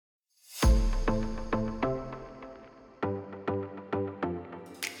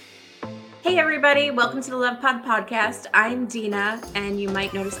Hey everybody, welcome to the Love Pod podcast. I'm Dina, and you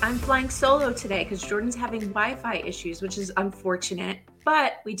might notice I'm flying solo today because Jordan's having Wi-Fi issues, which is unfortunate,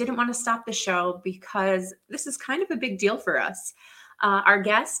 but we didn't want to stop the show because this is kind of a big deal for us. Our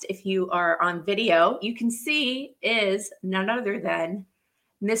guest, if you are on video, you can see is none other than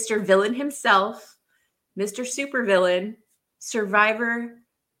Mr. Villain himself, Mr. Supervillain, Survivor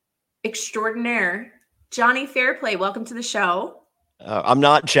extraordinaire, Jonny Fairplay. Welcome to the show. I'm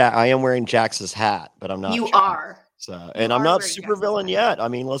not Jack. I am wearing Jax's hat, but I'm not. You Jax. are. So, and I'm not supervillain yet. I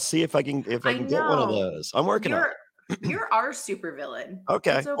mean, let's see if I can get one of those. I'm working on it. You're our supervillain.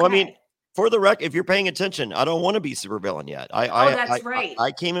 Okay. Well, I mean, for the record, if you're paying attention, I don't want to be supervillain yet. That's right.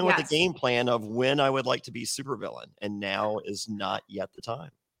 I came in with a game plan of when I would like to be supervillain, and now is not yet the time.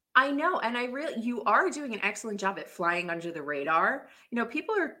 I know, and you are doing an excellent job at flying under the radar. You know,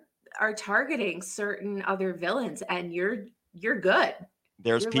 people are targeting certain other villains, and you're good.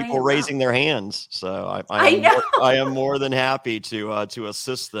 There's people raising their hands, so I am more than happy to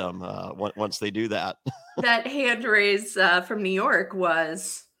assist them once they do that. That hand raise from New York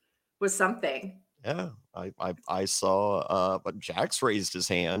was something. Yeah, I saw, but Jax raised his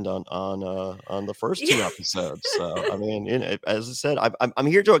hand on the first two episodes. So I mean, as I said, I'm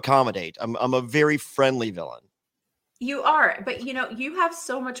here to accommodate. I'm a very friendly villain. You are, but you have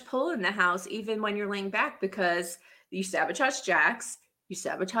so much pull in the house, even when you're laying back, because you sabotage Jax, you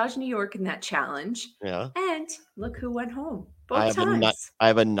sabotage New York in that challenge. Yeah. And look who went home both times. I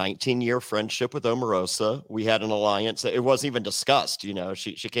have a 19-year friendship with Omarosa. We had an alliance. It wasn't even discussed.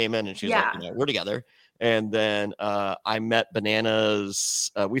 She came in and she was like, we're together. And then I met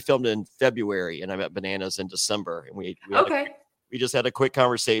Bananas. We filmed in February, and I met Bananas in December. And we just had a quick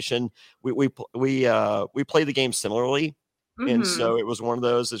conversation. We play the game similarly. Mm-hmm. And so it was one of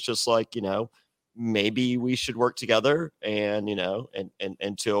those. It's just like, maybe we should work together, and and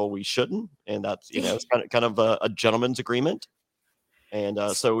until we shouldn't, and that's it's kind of a gentleman's agreement. And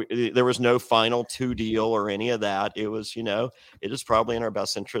so there was no final to deal or any of that. It was it is probably in our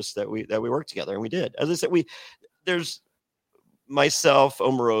best interest that we work together, and we did. As I said, there's myself,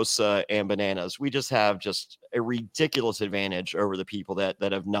 Omarosa, and Bananas. We just have a ridiculous advantage over the people that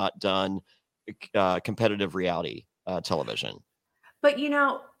have not done competitive reality television. But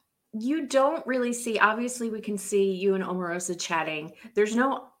you don't really see, obviously we can see you and Omarosa chatting.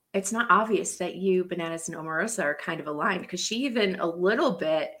 It's not obvious that you, Bananas, and Omarosa are kind of aligned, because she even a little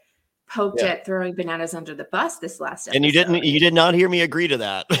bit poked at throwing Bananas under the bus this last episode. And you did not hear me agree to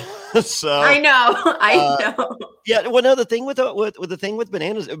that. So I know. Yeah. Well, no, the thing with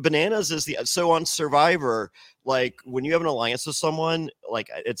Bananas is so on Survivor, like when you have an alliance with someone, like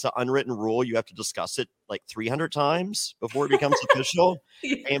it's an unwritten rule. You have to discuss it like 300 times before it becomes official.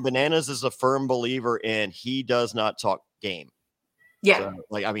 Yeah. And Bananas is a firm believer in he does not talk game. Yeah.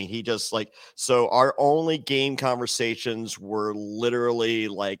 So, he just so our only game conversations were literally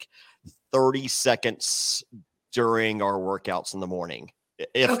like 30 seconds during our workouts in the morning.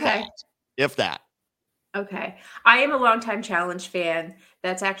 If that. Okay. I am a longtime challenge fan.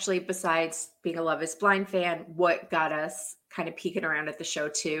 That's actually, besides being a Love is Blind fan, what got us kind of peeking around at the show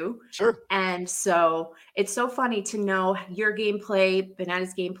too. Sure. And so it's so funny to know your gameplay,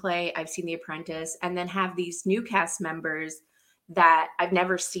 Banana's gameplay. I've seen The Apprentice, and then have these new cast members that I've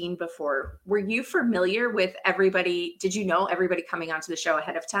never seen before. Were you familiar with everybody? Did you know everybody coming onto the show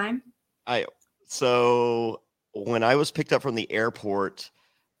ahead of time? So when I was picked up from the airport,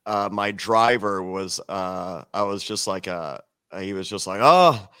 my driver was, I was just like, he was just like,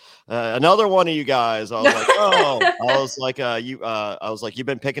 another one of you guys. I was like, I was like, you've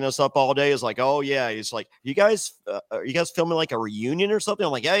been picking us up all day. It's like, oh yeah. He's like, are you guys filming like a reunion or something?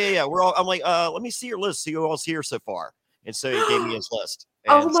 I'm like, yeah. I'm like, let me see your list. See who else here so far. And so he gave me his list.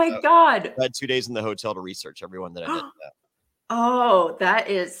 And God. I had 2 days in the hotel to research everyone that I did. Oh, that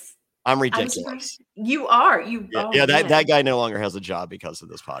is. I'm ridiculous. You are. That guy no longer has a job because of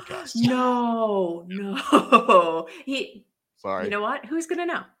this podcast. No. Sorry. You know what? Who's gonna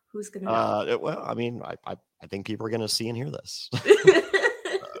know? Well, I think people are gonna see and hear this.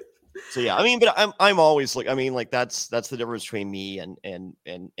 So yeah, but I'm always that's the difference between me and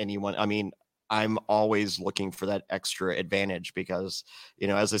anyone. I'm always looking for that extra advantage because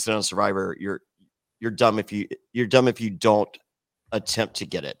as I said on Survivor, you're dumb if you don't attempt to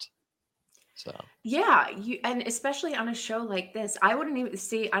get it. So yeah, and especially on a show like this, I wouldn't even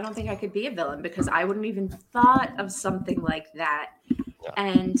I don't think I could be a villain because I wouldn't even thought of something like that. Yeah.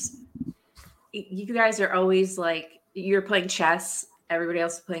 And you guys are always like, you're playing chess. Everybody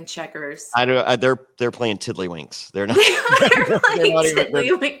else is playing checkers. They're playing tiddlywinks. They're not.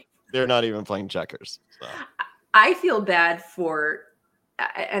 They're not even playing checkers. So. I feel bad for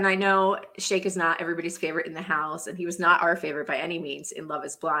and I know Shake is not everybody's favorite in the house, and he was not our favorite by any means in Love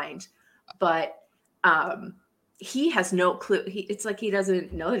is Blind, but he has no clue. It's like he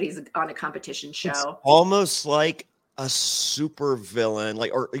doesn't know that he's on a competition show. It's almost like a super villain,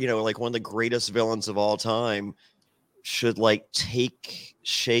 like, or, you know, like one of the greatest villains of all time should like take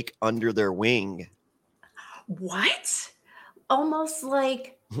Shake under their wing. What? Almost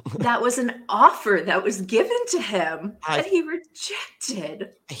like that was an offer that was given to him and he rejected.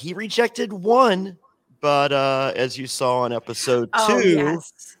 He rejected one, but as you saw on episode 2,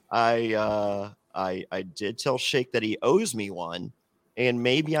 yes. I did tell Shake that he owes me one, and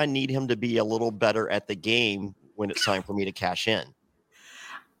maybe I need him to be a little better at the game when it's time for me to cash in.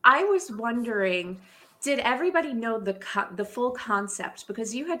 I was wondering, did everybody know the full concept?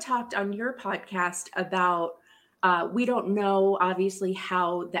 Because you had talked on your podcast about we don't know, obviously,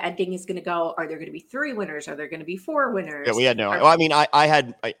 how the ending is going to go. Are there going to be 3 winners? Are there going to be 4 winners? Yeah, we had no. Well, I mean, I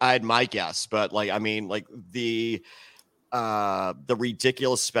had my guess, but like, I mean, like the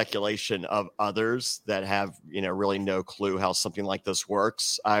ridiculous speculation of others that have, you know, really no clue how something like this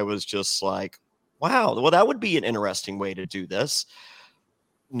works. I was just like, wow, well, that would be an interesting way to do this.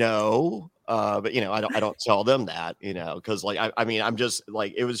 No, but you know, I don't tell them that, you know, because like I mean, I'm just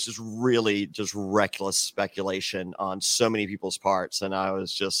like, it was just really just reckless speculation on so many people's parts, and I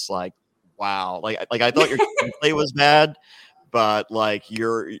was just like, wow, like I thought your gameplay was bad, but like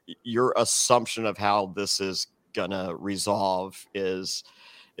your assumption of how this is gonna resolve is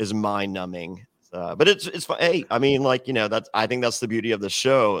mind numbing. But it's fun. Hey, I mean, like, you know, I think that's the beauty of the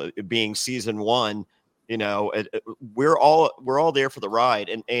show, it being season 1. You know, we're all there for the ride,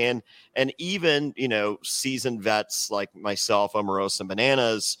 and even, you know, seasoned vets like myself, Omarosa, and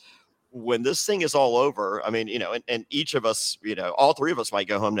Bananas, when this thing is all over, I mean, you know, and each of us, you know, all 3 of us might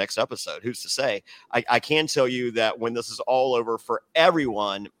go home next episode. Who's to say? I can tell you that when this is all over for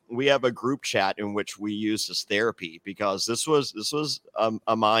everyone, we have a group chat in which we use as therapy, because this was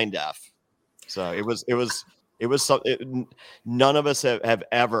a mind F. So it was something. None of us have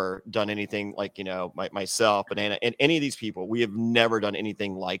ever done anything like, you know, myself, Banana, and any of these people. We have never done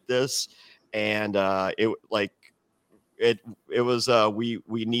anything like this, and it was we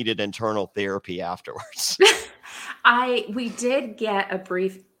needed internal therapy afterwards. We did get a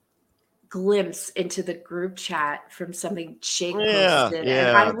brief glimpse into the group chat from something Shake posted,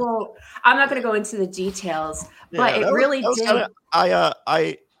 and I'm not going to go into the details, but it really did.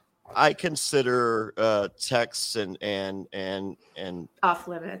 I consider texts and off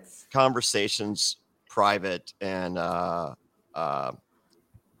limits conversations private, and I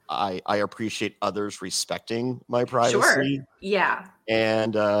appreciate others respecting my privacy. Sure. Yeah.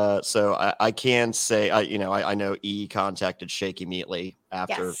 And so I can say, you know, I know E contacted Shake immediately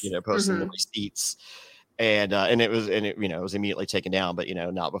after, you know, posting the receipts. And it was immediately taken down, but, you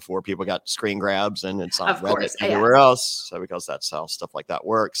know, not before people got screen grabs, and it's on Reddit everywhere else. So because that's how stuff like that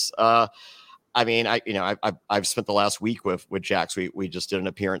works. I mean, I've spent the last week with Jax. We just did an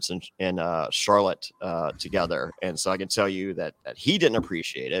appearance in Charlotte together, and so I can tell you that he didn't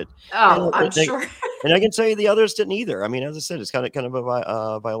appreciate it. Oh, I'm sure. And I can tell you the others didn't either. I mean, as I said, it's kind of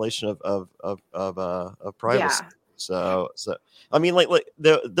a violation of privacy. Yeah. So I mean, like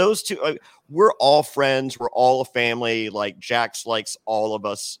those two, we're all friends. We're all a family. Like, Jax likes all of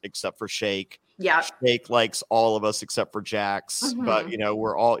us except for Shake. Yeah. Shake likes all of us except for Jax. But, you know,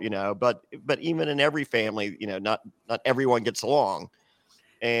 we're all, you know, but even in every family, you know, not everyone gets along.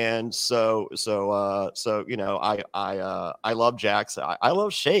 And so, you know, I love Jax. I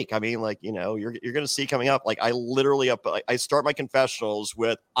love Shake. I mean, like, you know, you're going to see coming up, like, I literally I start my confessionals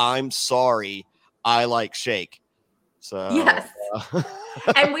with, I'm sorry, I like Shake. So yes.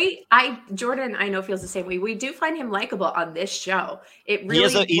 And Jordan, I know, feels the same way. We do find him likable on this show. It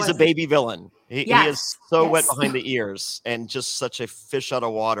really he's a baby villain. He is so wet behind the ears and just such a fish out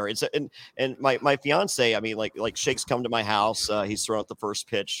of water. And my fiance, I mean, like Shake's come to my house. He's thrown out the first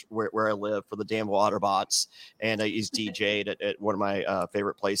pitch where I live for the damn water bots, and he's DJ'd at one of my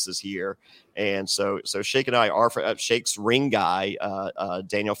favorite places here. And so Shake and I are Shake's ring guy,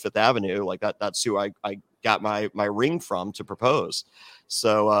 Daniel Fifth Avenue. Like that's who I got my ring from to propose.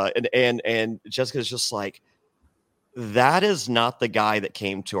 So and Jessica's just like, that is not the guy that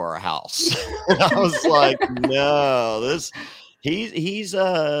came to our house. And I was like, no, he's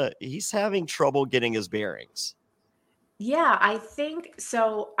having trouble getting his bearings. Yeah, I think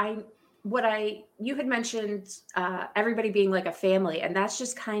so. You had mentioned everybody being like a family, and that's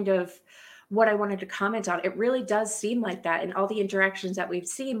just kind of what I wanted to comment on. It really does seem like that in all the interactions that we've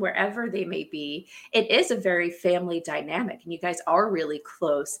seen, wherever they may be. It is a very family dynamic, and you guys are really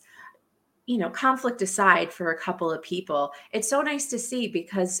close. conflict aside for a couple of people, it's so nice to see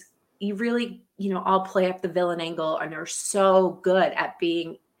because you really, all play up the villain angle and are so good at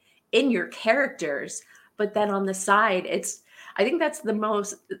being in your characters. But then on the side, I think that's the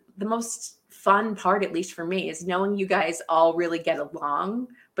most fun part, at least for me, is knowing you guys all really get along.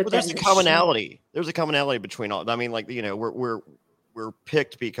 But well, then there's a commonality. There's a commonality between all. I mean, like, we're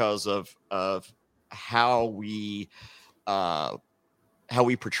picked because of how we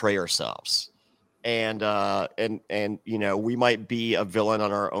portray ourselves. And we might be a villain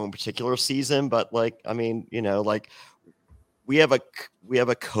on our own particular season, but like, I mean, like we have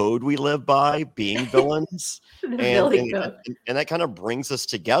a code we live by, being villains. and that kind of brings us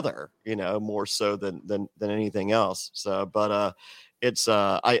together, more so than anything else. So, but it's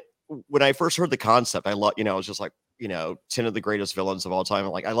when I first heard the concept, I love, I was just like, 10 of the greatest villains of all time.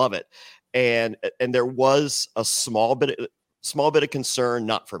 I'm like, I love it. And there was a small bit of concern,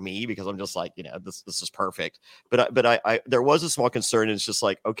 not for me, because I'm just like, this is perfect. But I there was a small concern. It's just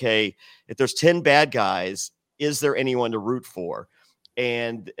like, okay, if there's 10 bad guys, is there anyone to root for?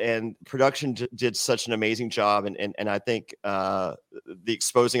 And production did such an amazing job. And I think the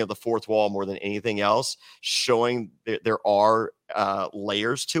exposing of the fourth wall more than anything else, showing that there are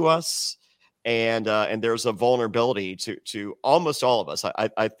layers to us. And there's a vulnerability to almost all of us.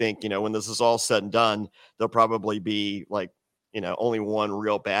 I think, when this is all said and done, there'll probably be like, only one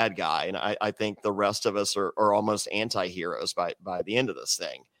real bad guy. And I think the rest of us are almost anti-heroes by the end of this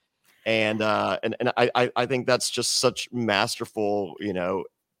thing. And I think that's just such masterful,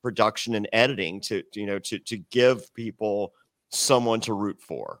 production and editing to give people someone to root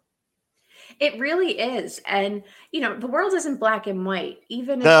for. It really is. And, the world isn't black and white.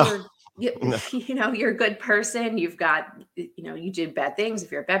 Even if you're a good person, you've got, you did bad things.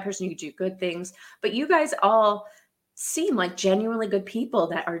 If you're a bad person, you do good things. But you guys all seem like genuinely good people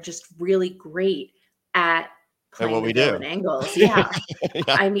that are just really great at playing the villain angles. Yeah. Yeah.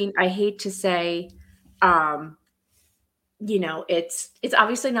 I mean, I hate to say, it's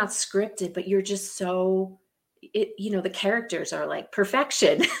obviously not scripted, but you're just so, the characters are like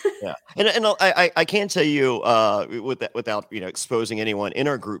perfection. Yeah. And I can't tell you without exposing anyone in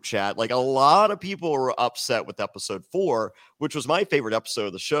our group chat, like a lot of people were upset with episode 4, which was my favorite episode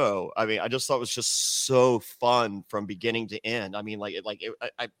of the show. I mean, I just thought it was just so fun from beginning to end. I mean,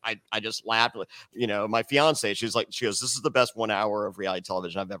 I just laughed. My fiance, she goes, this is the best 1 hour of reality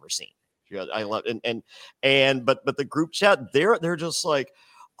television I've ever seen. She goes, I love it. But the group chat, they're just like,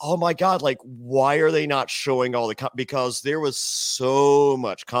 oh my God, like, why are they not showing all because there was so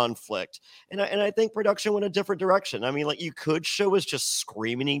much conflict. And I think production went a different direction. I mean, like, you could show us just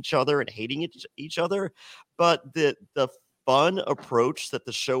screaming at each other and hating each other, but the fun approach that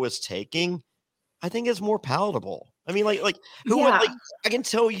the show is taking, I think is more palatable. I mean, like who would, like, I can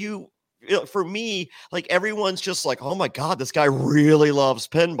tell you, for me, like, everyone's just like, oh my God, this guy really loves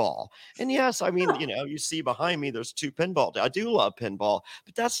pinball. And yes, I mean, you see behind me, there's 2 pinball. I do love pinball,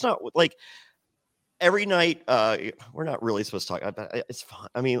 but that's not like every night. We're not really supposed to talk about it. It's fine.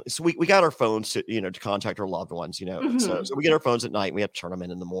 I mean, so we got our phones to, to contact our loved ones, Mm-hmm. So we get our phones at night and we have to turn them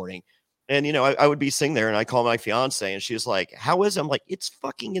in the morning. And, I would be sitting there and I call my fiance and she's like, how is it? I'm like, it's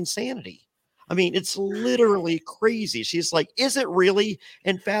fucking insanity. I mean, it's literally crazy. She's like, is it really?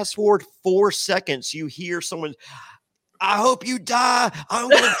 And fast forward 4 seconds, you hear someone, I hope you die. I'm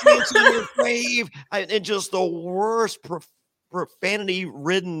going to dance in your grave. And just the worst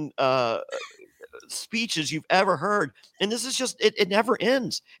profanity-ridden speeches you've ever heard. And this is just, it never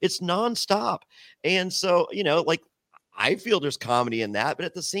ends. It's nonstop. And so, like, I feel there's comedy in that, but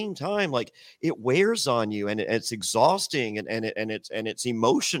at the same time, like, it wears on you and it's exhausting and it's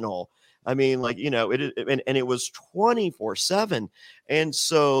emotional. I mean, like, it was 24/7. And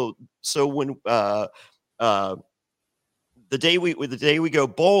so when, the day we go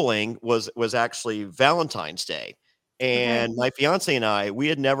bowling was actually Valentine's Day. And my fiance and I, we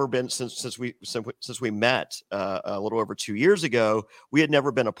had never been since we met a little over 2 years ago, we had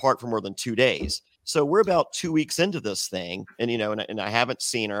never been apart for more than 2 days. So we're about 2 weeks into this thing, and and I haven't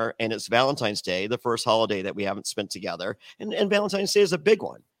seen her, and it's Valentine's Day, the first holiday that we haven't spent together, and Valentine's Day is a big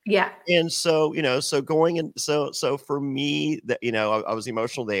one. Yeah. And so, so going and so for me that, I was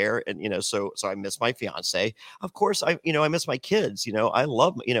emotional there and, so I miss my fiance. Of course, I miss my kids, I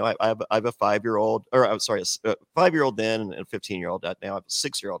love, I have a 5-year-old or I'm sorry, a 5-year-old then and a 15-year-old now. I have a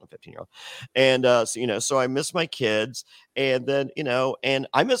 6-year-old and 15-year-old. And, so I miss my kids and then, and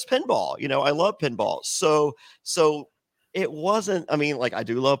I miss pinball, I love pinball. So it wasn't, I mean, like, I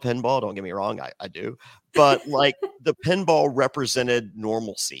do love pinball. Don't get me wrong. I do. But like the pinball represented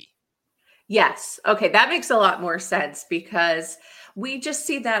normalcy. Yes. Okay. That makes a lot more sense because We just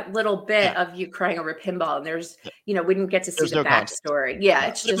see that little bit of you crying over pinball, and there's, we didn't get to see the backstory. Yeah,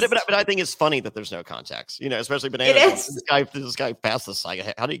 it's just. But I think it's funny that there's no context, especially Bananas. It is. This guy passed the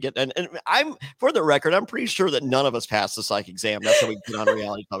psych. How do you get? And I'm, for the record, I'm pretty sure that none of us passed the psych exam. That's how we get on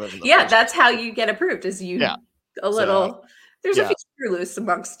reality television. Yeah, that's how you get approved. Is you a little. There's a few screw loose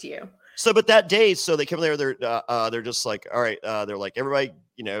amongst you. So, but that day, so they come there. They're just like, all right. They're like, everybody,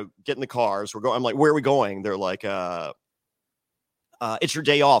 get in the cars. We're going. I'm like, where are we going? They're like, it's your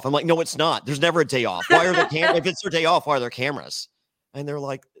day off. I'm like, no, it's not. There's never a day off. Why are there cameras? If it's their day off, why are there cameras? And they're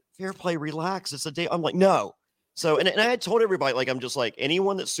like, Fairplay, relax. It's a day. I'm like, no. So, and I had told everybody, like, I'm just like,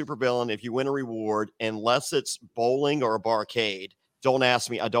 anyone that's super villain, if you win a reward, unless it's bowling or a barcade, don't ask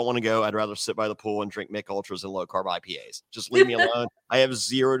me. I don't want to go. I'd rather sit by the pool and drink Mick Ultras and low carb IPAs. Just leave me alone. I have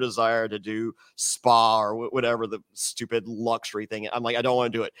zero desire to do spa or whatever the stupid luxury thing. I'm like, I don't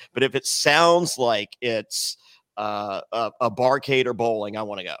want to do it. But if it sounds like it's a barcade or bowling, I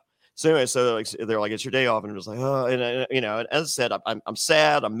want to go. So anyway, they're like, it's your day off, and I'm just like, oh, and as I said, I'm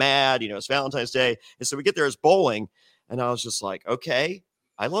sad, I'm mad, it's Valentine's Day, and so we get there as bowling, and I was just like, okay,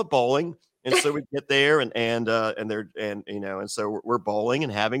 I love bowling, and so we get there, and so we're bowling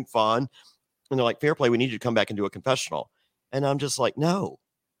and having fun, and they're like, Fairplay, we need you to come back and do a confessional, and I'm just like, no,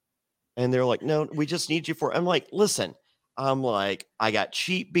 and they're like, no, we just need you for. I'm like, listen, I got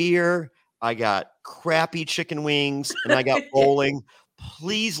cheap beer, I got crappy chicken wings, and I got bowling.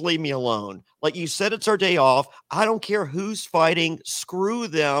 Please leave me alone. Like you said, it's our day off. I don't care who's fighting. Screw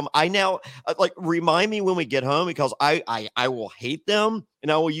them. I now remind me when we get home, because I will hate them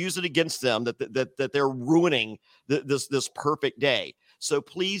and I will use it against them that they're ruining this perfect day. So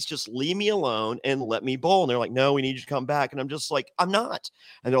please just leave me alone and let me bowl. And they're like, no, we need you to come back. And I'm just like, I'm not.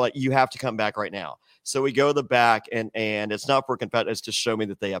 And they're like, you have to come back right now. So we go to the back, and it's not for confession. It's to show me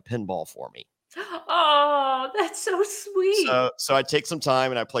that they have pinball for me. Oh, that's so sweet. So I take some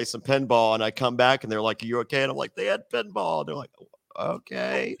time and I play some pinball, and I come back and they're like, are you okay? And I'm like, they had pinball. And they're like,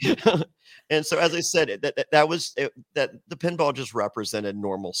 okay. And so, as I said, that was that the pinball just represented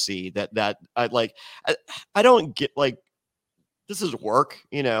normalcy. That I don't get, like, this is work,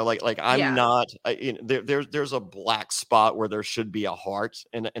 I'm not, there's a black spot where there should be a heart,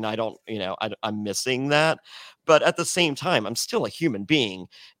 and I don't, I'm missing that. But at the same time, I'm still a human being,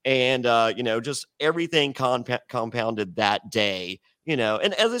 and just everything compounded that day, and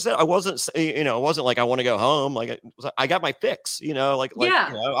as I said, I wasn't, it wasn't like I want to go home. Like I got my fix, I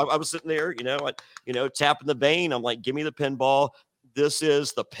was sitting there, tapping the vein. I'm like, give me the pinball. This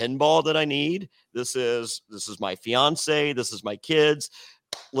is the pinball that I need. This is my fiance. This is my kids.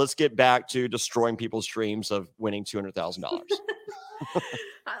 Let's get back to destroying people's dreams of winning $200,000.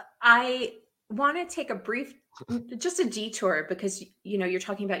 I want to take just a detour, because, you're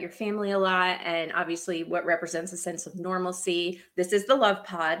talking about your family a lot, and obviously what represents a sense of normalcy. This is the Love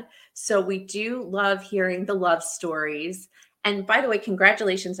Pod. So we do love hearing the love stories. And by the way,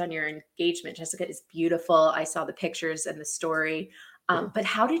 congratulations on your engagement. Jessica is beautiful. I saw the pictures and the story. But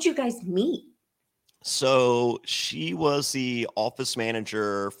how did you guys meet? So she was the office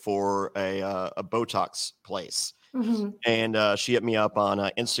manager for a Botox place. Mm-hmm. And she hit me up on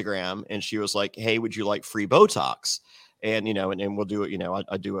Instagram, and she was like, hey, would you like free Botox? And, and we'll do it,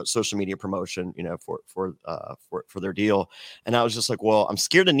 I do a social media promotion, for their deal. And I was just like, well, I'm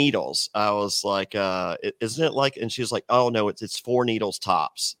scared of needles. I was like, isn't it like, and she was like, oh no, it's 4 needles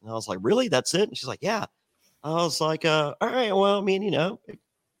tops. And I was like, really? That's it? And she's like, yeah. I was like, all right, well, I mean, it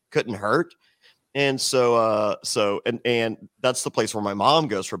couldn't hurt. And so that's the place where my mom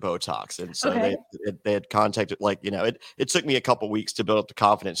goes for Botox. And so they had contacted, it took me a couple weeks to build up the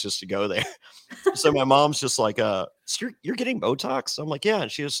confidence just to go there. So my mom's just like, so you're getting Botox? I'm like, yeah. And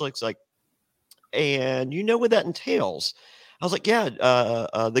she just looks like, and you know what that entails? I was like, yeah,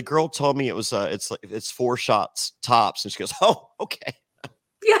 the girl told me it was, it's 4 shots tops. And she goes, oh, okay.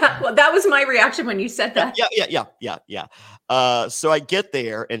 Yeah, well, that was my reaction when you said that. Yeah. So I get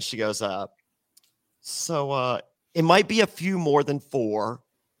there, and she goes, so it might be a few more than 4.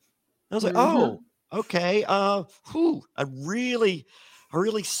 I was like, oh, okay. I really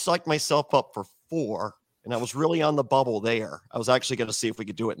psyched myself up for 4, and I was really on the bubble there. I was actually going to see if we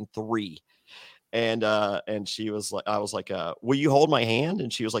could do it in 3. And she was like, I was like, will you hold my hand?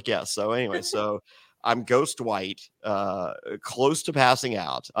 And she was like, yes. Yeah. So anyway, I'm ghost white, close to passing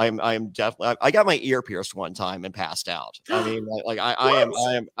out. I'm definitely, I got my ear pierced one time and passed out. I mean,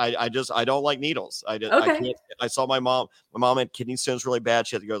 I don't like needles. I can't. I saw my mom had kidney stones really bad.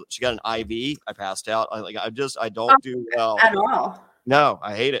 She got an IV. I passed out. I don't do well at all. No,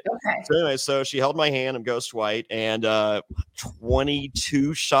 I hate it. Okay. So anyway, so she held my hand. I'm ghost white, and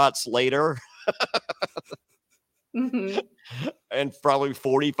 22 shots later, Mm-hmm. And probably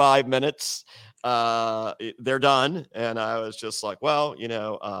 45 minutes, they're done. And I was just like, well,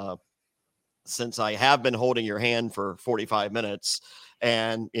 since I have been holding your hand for 45 minutes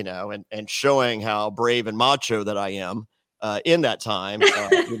and, and showing how brave and macho that I am, in that time,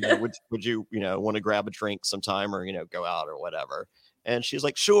 would you, want to grab a drink sometime or, go out or whatever. And she's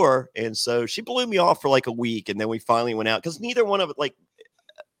like, sure. And so she blew me off for like a week. And then we finally went out because neither one of it, like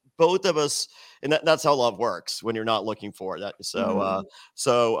both of us, and that's how love works when you're not looking for that. So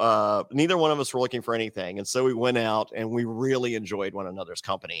neither one of us were looking for anything. And so we went out and we really enjoyed one another's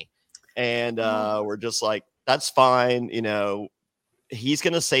company. And we're just like, that's fine. He's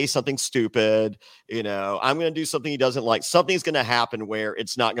going to say something stupid. I'm going to do something he doesn't like. Something's going to happen where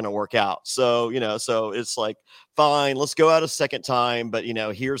it's not going to work out. So, so it's like, fine, let's go out a second time. But,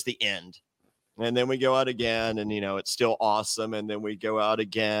 here's the end. And then we go out again and, it's still awesome. And then we go out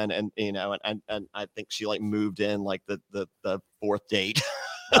again and, and I think she like moved in like the fourth date.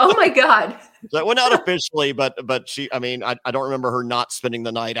 Oh my God. So, well, not officially, but she, I don't remember her not spending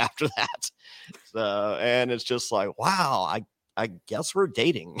the night after that. So, and it's just like, wow, I guess we're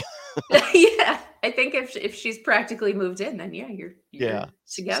dating. Yeah. I think if she's practically moved in, then you're together.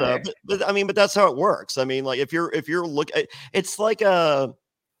 So, but that's how it works. Like if you're looking, it's like that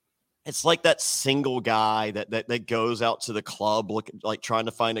single guy that goes out to the club like trying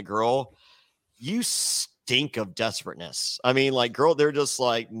to find a girl. You stink of desperateness. Like girl, they're just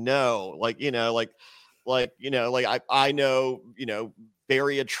like, no, I know,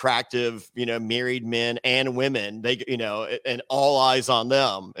 very attractive, married men and women, they, and all eyes on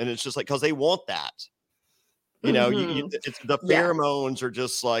them. And it's just like, cause they want that, it's the pheromones are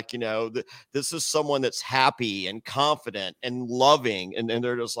just like, this is someone that's happy and confident and loving. And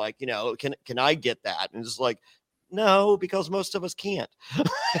they're just like, can I get that? And it's like, no, because most of us can't.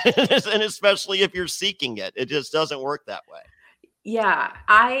 And especially if you're seeking it, it just doesn't work that way. Yeah.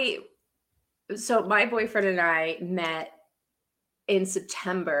 So my boyfriend and I met in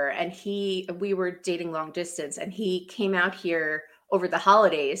September and we were dating long distance and he came out here over the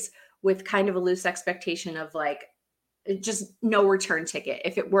holidays with kind of a loose expectation of like, just no return ticket.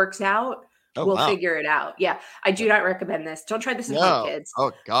 If it works out, we'll figure it out. Yeah. I do not recommend this. Don't try this at home, kids.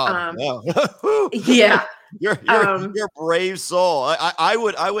 Oh God. No. Yeah. You're a brave soul. I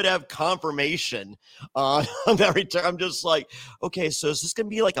would have confirmation on that return. I'm just like, okay, so is this going to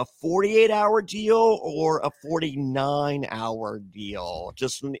be like a 48-hour deal or a 49-hour deal?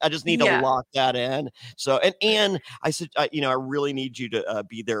 I just need to lock that in. So, and I said, I really need you to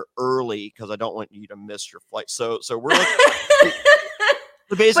be there early because I don't want you to miss your flight. So we're like,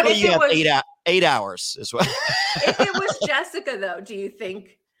 so basically you have 8 hours is what. If it was Jessica though, do you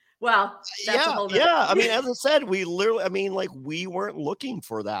think? Well, that's a whole yeah. As I said, we literally, we weren't looking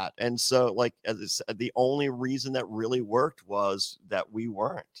for that. And so like, as I said, the only reason that really worked was that we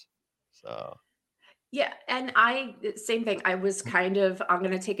weren't. So. Yeah. And same thing. I was I'm going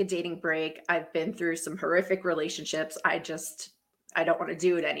to take a dating break. I've been through some horrific relationships. I don't want to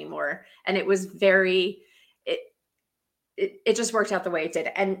do it anymore. And it was it just worked out the way it did.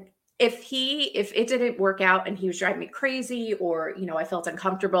 And if it didn't work out and he was driving me crazy or, I felt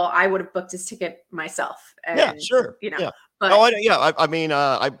uncomfortable, I would have booked his ticket myself. And, yeah, sure. But I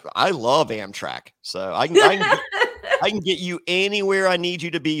love Amtrak. So I can get you anywhere I need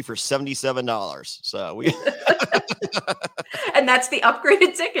you to be for $77. So and that's the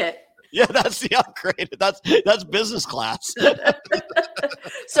upgraded ticket. Yeah, that's the upgrade. That's business class.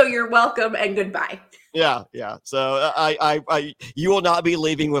 So you're welcome and goodbye. Yeah. So you will not be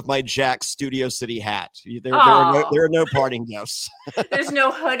leaving with my Jack Studio City hat. There are no parting gifts. There's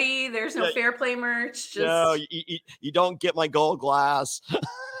no hoodie. There's no Fairplay merch. No, you don't get my gold glass.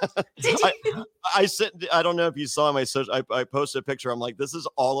 I don't know if you saw my social. I posted a picture. I'm like, this is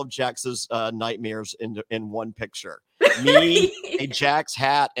all of Jax's nightmares in one picture. Me, a Jax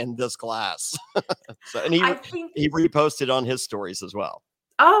hat, and this glass. So, and he reposted on his stories as well.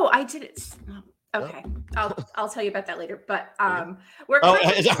 Oh, I did it. Okay, I'll tell you about that later. But we're.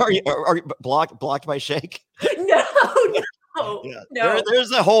 Are you blocked by Shake? No. Yeah. No.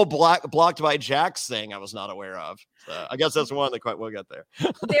 There's a whole blocked by Jax thing I was not aware of. So I guess that's one that we'll get there.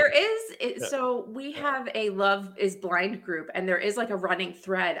 There is. So we have a Love is Blind group, and there is like a running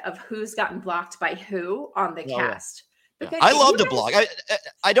thread of who's gotten blocked by who on the cast. Yeah. I love to block.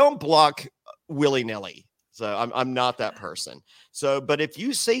 I don't block willy-nilly. So I'm not that person. So, but if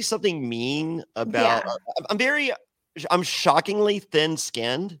you say something mean about, I'm shockingly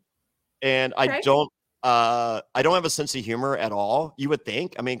thin-skinned, and I don't have a sense of humor at all. You would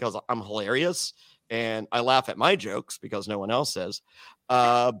think, because I'm hilarious and I laugh at my jokes because no one else says.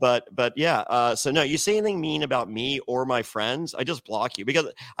 But yeah. So no, you say anything mean about me or my friends, I just block you because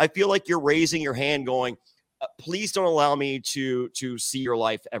I feel like you're raising your hand, going, "Please don't allow me to see your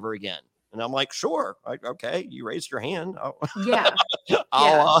life ever again." And I'm like, "Sure, okay, you raised your hand. Yeah.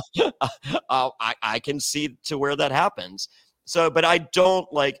 I can see to where that happens." So, but I don't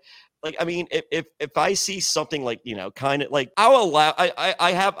like I mean, if I see something like, kind of like I'll allow,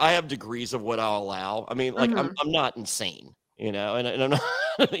 I have degrees of what I'll allow. I mean, like I'm not insane, and I'm not,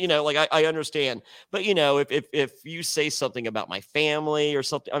 like I understand, but if you say something about my family or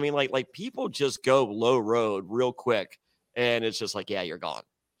something, I mean, like people just go low road real quick, and it's just like, yeah, you're gone.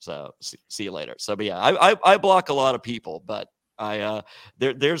 So see you later. So, but yeah, I block a lot of people, but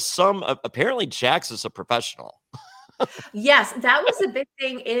there's some, apparently Jax is a professional. Yes, that was a big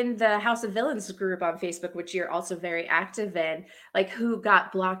thing in the House of Villains group on Facebook, which you're also very active in. Like, who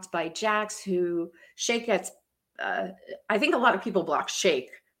got blocked by Jax, who Shake gets. I think a lot of people block Shake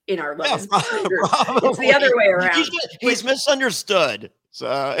in our Lemons group. It's the other way around. He's misunderstood. So,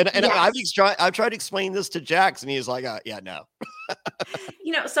 and yes. I've tried to explain this to Jax, and he's like, yeah, no.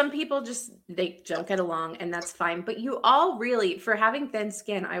 Some people they don't get along, and that's fine. But you all really, for having thin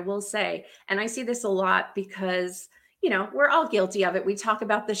skin, I will say, and I see this a lot because we're all guilty of it. We talk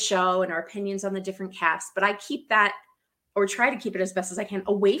about the show and our opinions on the different casts, but I keep that, or try to keep it as best as I can,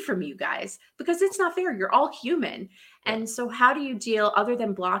 away from you guys because it's not fair. You're all human. Yeah. And so how do you deal, other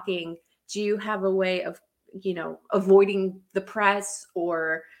than blocking, do you have a way of, avoiding the press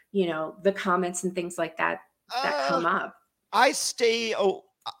or, the comments and things like that come up? I stay,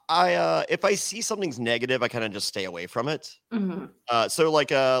 if I see something's negative, I kind of just stay away from it. Mm-hmm. So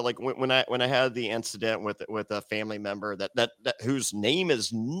like when I had the incident with a family member that whose name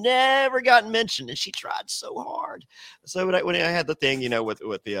has never gotten mentioned, and she tried so hard. So when I had the thing, with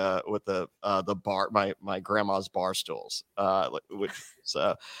the bar, my grandma's bar stools,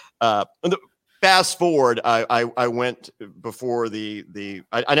 fast forward, I went before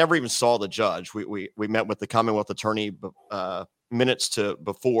I never even saw the judge. We met with the Commonwealth attorney minutes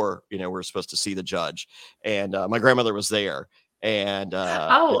before we were supposed to see the judge, and my grandmother was there, and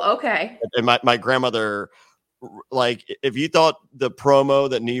okay, and my grandmother, like, if you thought the promo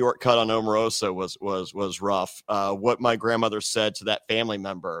that New York cut on Omarosa was rough, what my grandmother said to that family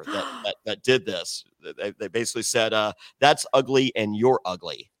member that did this, they basically said, "That's ugly and you're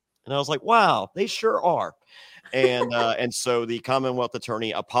ugly." And I was like, wow, they sure are. And so the Commonwealth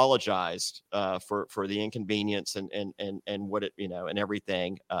attorney apologized for the inconvenience and what it, and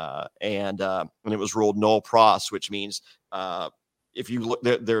everything. And it was ruled null pros, which means if you look,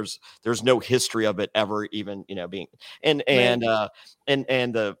 there's no history of it ever even, being and the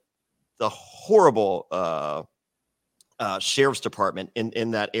horrible sheriff's department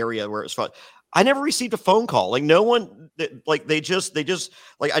in that area where it's fun. I never received a phone call. Like, no one, like, they just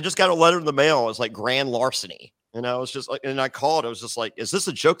like, I just got a letter in the mail. It's like grand larceny. And I was just like, and I called, I was just like, is this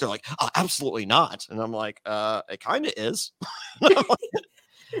a joke? They're like, oh, absolutely not. And I'm like, it kind of is.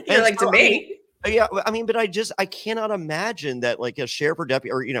 You're like, to me. Yeah. I mean, but I cannot imagine that, like, a sheriff or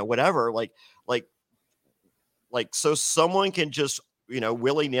deputy or, whatever, like, so someone can just,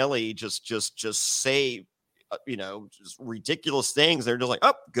 willy nilly just say, just ridiculous things. They're just like,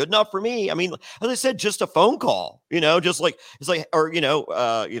 oh, good enough for me. I mean, as I said, just a phone call, just like, it's like, or,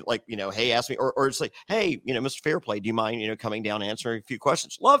 hey, ask me, or it's like, hey, Mr. Fairplay, do you mind, coming down and answering a few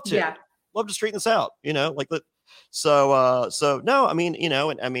questions? Love to. Yeah. Love to straighten this out, like the. So no, I mean,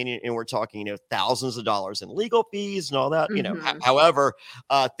 and we're talking, thousands of dollars in legal fees and all that, Mm-hmm. However,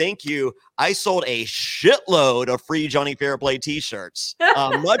 thank you. I sold a shitload of free Jonny Fairplay t-shirts,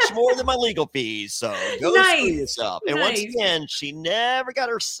 much more than my legal fees. So go screw yourself. And once again, she never got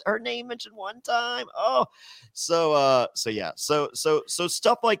her name mentioned one time. Oh, so yeah. So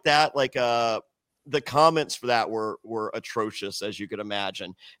stuff like that, like, the comments for that were atrocious, as you could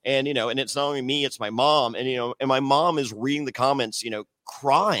imagine. And, and it's not only me, it's my mom. And, and my mom is reading the comments,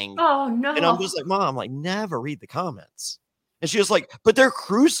 crying. Oh, no. And I'm just like, Mom, like, never read the comments. And she was like, but they're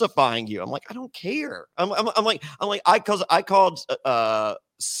crucifying you. I'm like, I don't care. I'm like, I called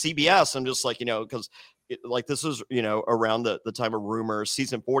CBS. I'm just like, because like, this is, around the time of rumors.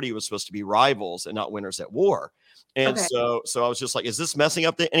 Season 40 was supposed to be Rivals and not Winners at War. And okay. so I was just like, is this messing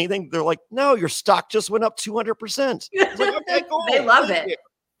up anything? They're like, no, your stock just went up 200%. Like, okay, cool. They love it.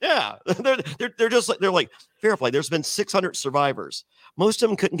 Yeah. They're just like, they're like, Fairplay, there's been 600 survivors. Most of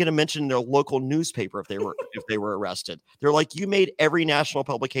them couldn't get a mention in their local newspaper if they were arrested. They're like, you made every national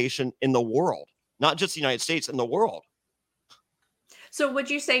publication in the world, not just the United States, in the world. So would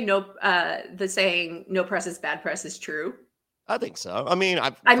you say the saying "no press is bad press" is true? I think so. I mean,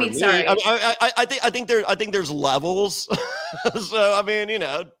 sorry. I think there's levels. So, I mean,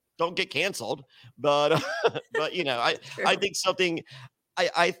 don't get canceled, but, I think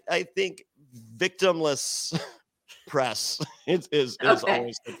I think victimless press is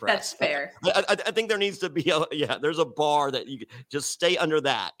always the press. That's fair. I think there needs to be there's a bar that you just stay under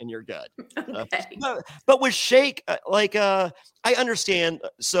that and you're good. Okay. But with Shake, I understand.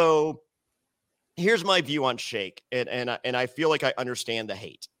 So here's my view on Shake, and I feel like I understand the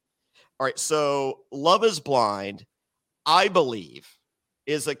hate. All right, so Love is Blind, I believe,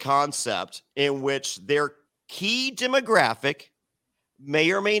 is a concept in which their key demographic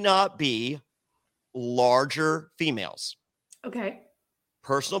may or may not be larger females. Okay.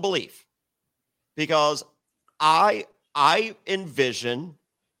 Personal belief. Because I envision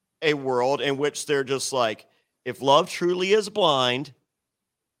a world in which they're just like, if love truly is blind,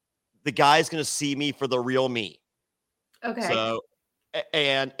 the guy's going to see me for the real me. Okay. So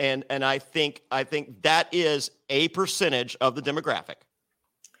and I think that is a percentage of the demographic.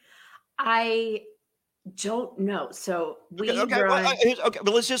 I don't know. So okay,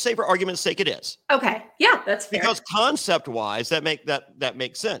 but let's just say for argument's sake it is. Okay. Yeah, that's fair. Because concept-wise, that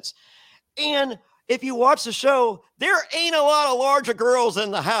makes sense. And if you watch the show, there ain't a lot of larger girls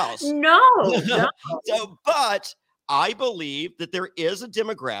in the house. No. So, but I believe that there is a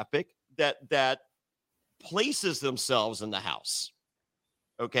demographic that places themselves in the house.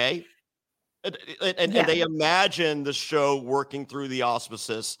 Okay. And they imagine the show working through the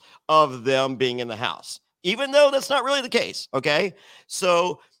auspices of them being in the house, even though that's not really the case. Okay.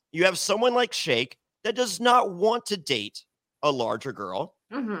 So you have someone like Shake that does not want to date a larger girl,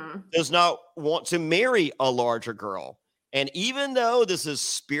 does not want to marry a larger girl. And even though this is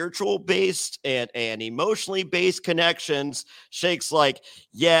spiritual based and emotionally based connections, Shake's like,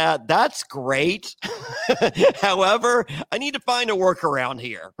 yeah, that's great. However, I need to find a workaround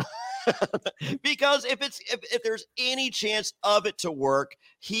here. Because if there's any chance of it to work,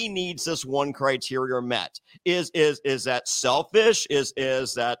 he needs this one criteria met. Is that selfish? Is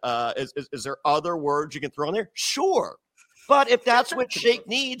there other words you can throw in there? Sure. But if that's what Shake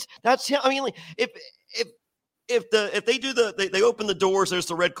needs, that's him. I mean, like, if they open the doors, there's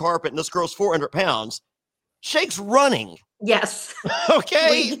the red carpet, and this girl's 400 pounds, Shake's running. Yes.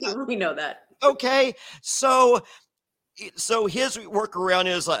 Okay. We know that. Okay. So his workaround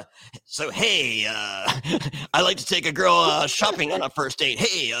is hey, I like to take a girl shopping on a first date.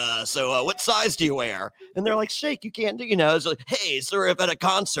 Hey, so what size do you wear? And they're like, Shake, you can't do, it's like, hey, sir, if at a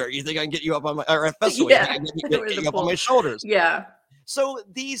concert, you think I can get you up on or a festival, yeah. get you up on my shoulders. Yeah. So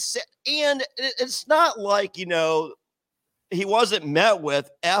and it's not like, he wasn't met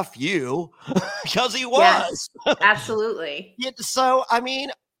with F you, because he was. Yes, absolutely. So, I mean,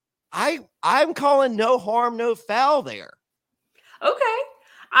 I'm calling no harm, no foul there. Okay.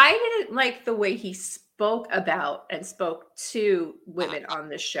 I didn't like the way he spoke about and spoke to women on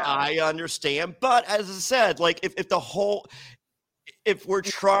the show. I understand. But as I said, like if we're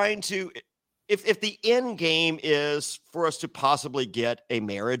trying to, if the end game is for us to possibly get a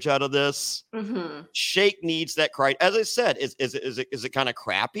marriage out of this, Shake needs that criteria. As I said, is it kind of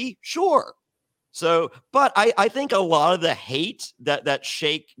crappy? Sure. So, but I think a lot of the hate that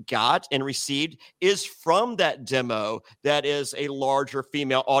Shake got and received is from that demo that is a larger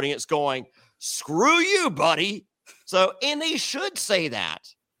female audience going, screw you, buddy. So, and they should say that.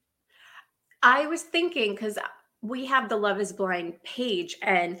 I was thinking, because we have the Love is Blind page,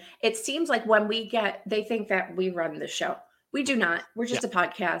 and it seems like when they think that we run the show. We do not. We're just a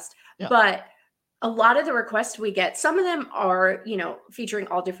podcast. Yeah. But a lot of the requests we get, some of them are, featuring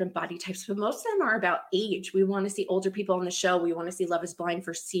all different body types, but most of them are about age. We want to see older people on the show. We want to see Love is Blind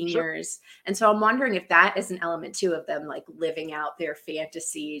for seniors. Sure. And so I'm wondering if that is an element too of them, like, living out their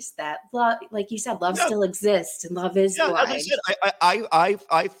fantasies that love, like you said, love still exists and love is blind. As I said,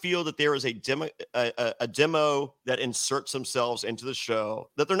 I feel that there is a demo that inserts themselves into the show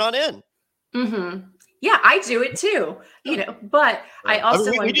that they're not in. Yeah, I do it too, but I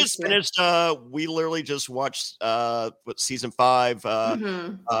also we just finished, we literally just watched season 5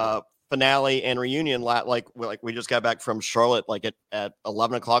 finale and reunion. Like we just got back from Charlotte at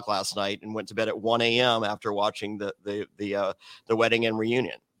 11 o'clock last night and went to bed at 1 a.m. after watching the wedding and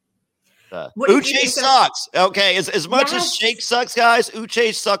reunion. Uche sucks. Okay, as much as Shake sucks, guys,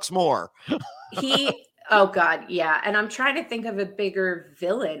 Uche sucks more. Oh God, yeah. And I'm trying to think of a bigger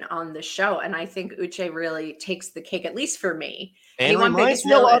villain on the show, and I think Uche really takes the cake, at least for me. And reminds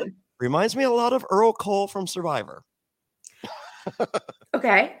me a lot of Earl Cole from Survivor.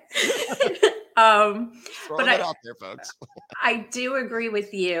 Okay. But out there, folks. I do agree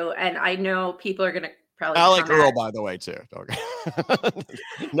with you, and I know people are going to probably I like come Earl, at. by the way, too. Okay.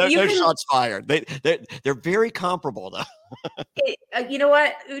 no shots fired. They're very comparable, though. You know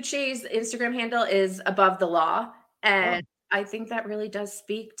what? Uche's Instagram handle is above the law, and I think that really does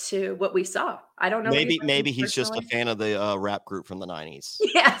speak to what we saw. I don't know. Maybe he's just a fan of the rap group from the 90s.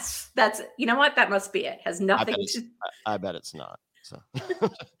 Yes, you know what? That must be it. Has nothing to. I bet it's not. So.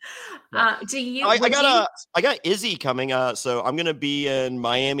 I got Izzy coming. So I'm gonna be in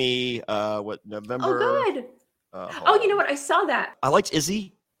Miami. November? Oh, good. You know what? I saw that. I liked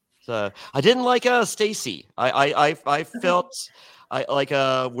Izzy. So I didn't like Stacy. I felt I like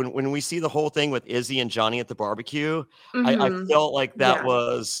when we see the whole thing with Izzy and Jonny at the barbecue. I felt like that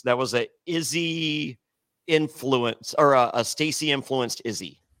was a Izzy influence or a Stacy influenced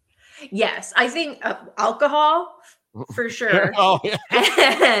Izzy. Yes, I think alcohol for sure. Oh yeah.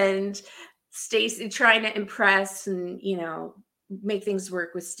 And Stacy trying to impress and make things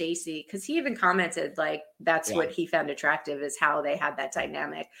work with Stacy, because he even commented like that's what he found attractive, is how they had that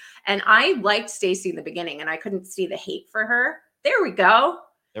dynamic. And I liked Stacy in the beginning, and I couldn't see the hate for her. There we go.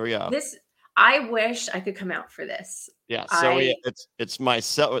 I wish I could come out for this. Yeah, so it's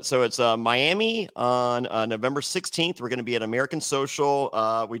myself. So it's Miami on November 16th. We're going to be at American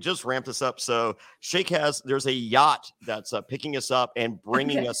Social. We just ramped this up. So there's a yacht that's picking us up and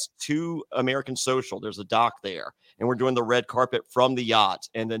bringing us to American Social. There's a dock there, and we're doing the red carpet from the yacht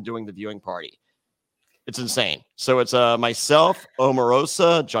and then doing the viewing party. It's insane. So it's myself,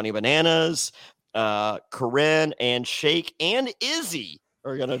 Omarosa, Jonny Bananas, Corinne, and Shake, and Izzy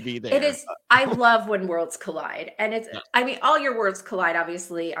are going to be there. It is. I love when worlds collide. And all your worlds collide,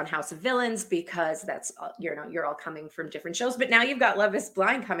 obviously, on House of Villains, because that's, you're all coming from different shows. But now you've got Love is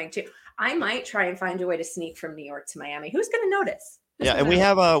Blind coming too. I might try and find a way to sneak from New York to Miami. Who's going to notice? And we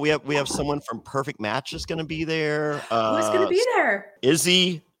have someone from Perfect Match is going to be there. Who's going to be there?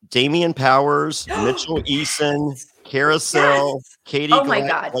 Izzy, Damian Powers, Mitchell Eason, Carousel, Katie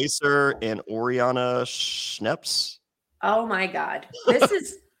Glaser, and Oriana Schneps. Oh my God. This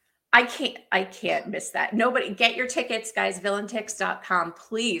is, I can't miss that. Nobody, get your tickets, guys, villaintix.com,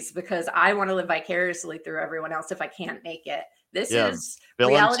 please, because I want to live vicariously through everyone else if I can't make it. This is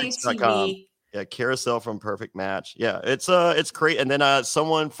reality TV. Yeah, Carousel from Perfect Match. Yeah, it's great. And then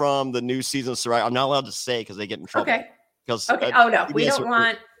someone from the new season of Survivor. I'm not allowed to say because they get in trouble. Okay. Oh no, we don't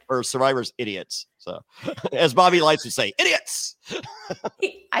want. Or Survivor's idiots. So, as Bobby Lights would say, idiots.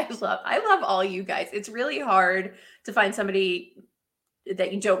 I love all you guys. It's really hard to find somebody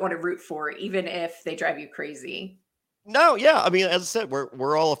that you don't want to root for, even if they drive you crazy. No, yeah. I mean, as I said,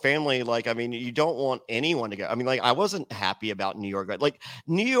 we're all a family. Like, I mean, you don't want anyone to go. I mean, like, I wasn't happy about New York. Like,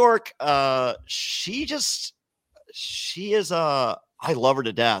 New York, she is I love her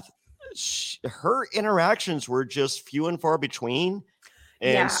to death. Her interactions were just few and far between.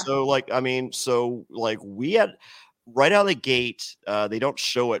 And so we had right out of the gate, they don't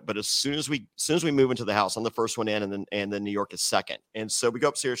show it, but as soon as we move into the house, I'm the first one in, and then New York is second. And so we go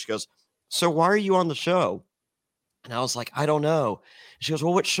upstairs. She goes, "So why are you on the show?" And I was like, "I don't know." She goes,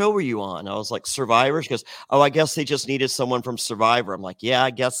 "Well, what show were you on?" I was like, "Survivor." She goes, "Oh, I guess they just needed someone from Survivor." I'm like, "Yeah, I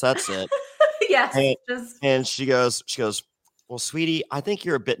guess that's it." Yes. And she goes, "Well, sweetie, I think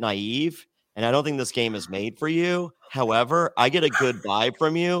you're a bit naive, and I don't think this game is made for you. However, I get a good vibe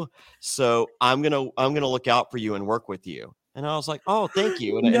from you, so I'm gonna look out for you and work with you." And I was like, "Oh, thank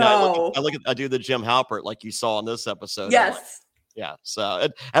you." And I do the Jim Halpert like you saw in this episode. Yes. Yeah. So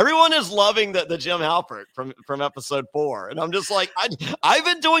everyone is loving the Jim Halpert from episode 4, and I'm just like, I've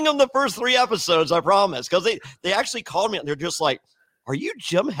been doing them the first 3 episodes, I promise, because they actually called me and they're just like, "Are you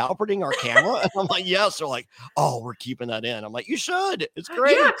Jim Halperting our camera?" And I'm like, "Yes." They're like, "Oh, we're keeping that in." I'm like, "You should. It's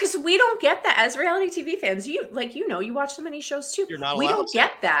great." Yeah, because we don't get that as reality TV fans. You watch so many shows too. You're not we allowed don't to.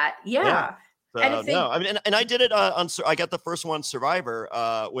 Get that. Yeah. So, I mean, and I did it on. I got the first one, Survivor.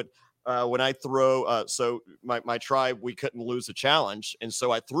 When I throw, so my tribe, we couldn't lose a challenge, and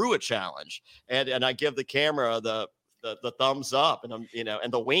so I threw a challenge, and I give the camera the thumbs up, and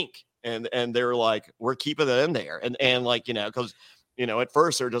and the wink, and they're like, "We're keeping it in there," and like because. At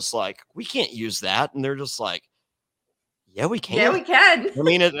first they're just like, "We can't use that," and they're just like, "Yeah, we can." Yeah, we can. I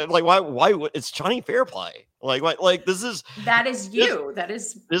mean, why? It's Jonny Fairplay. Like this is that is you.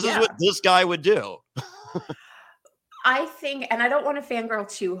 This is what this guy would do. I think, and I don't want to fangirl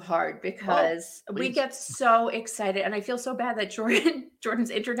too hard because we get so excited, and I feel so bad that Jordan's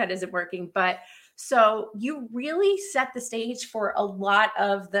internet isn't working, but. So you really set the stage for a lot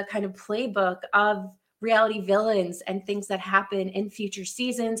of the kind of playbook of reality villains and things that happen in future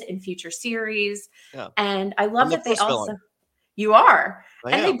seasons, in future series. Yeah. And I love that they also, You are.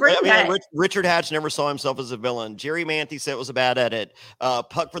 I and am. they bring that. Richard Hatch never saw himself as a villain. Jerry Manthey said it was a bad edit.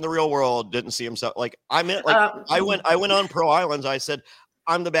 Puck from the Real World didn't see himself. Like I meant, like I went on Pro Islands. I said,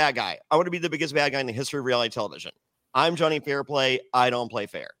 I'm the bad guy. I want to be the biggest bad guy in the history of reality television. I'm Jonny Fairplay. I don't play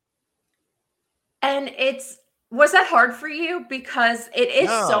fair. And was that hard for you? Because it is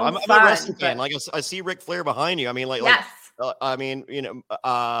I'm a wrestling fan. Like I see Ric Flair behind you. I mean, yes.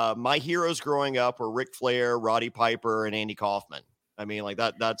 My heroes growing up were Ric Flair, Roddy Piper, and Andy Kaufman. I mean, like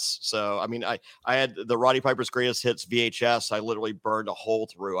that's so. I mean, I had the Roddy Piper's Greatest Hits VHS. I literally burned a hole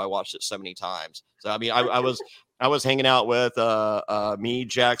through. I watched it so many times. So I mean, I was hanging out with me,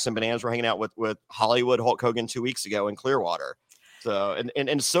 Jackson, Bananas were hanging out with Hollywood Hulk Hogan 2 weeks ago in Clearwater. So and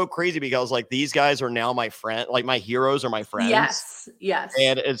it's so crazy because like these guys are now my friend, like my heroes are my friends. Yes.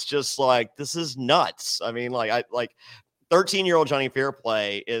 And it's just like this is nuts. I mean, like 13-year-old Jonny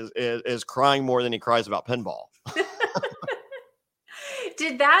Fairplay is crying more than he cries about pinball.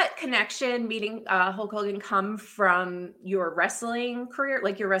 Did that connection meeting Hulk Hogan come from your wrestling career,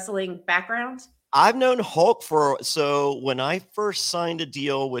 like your wrestling background? I've known Hulk so when I first signed a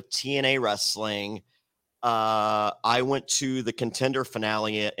deal with TNA Wrestling, I went to the Contender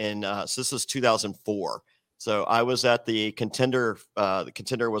finale so this was 2004. So I was at the Contender. The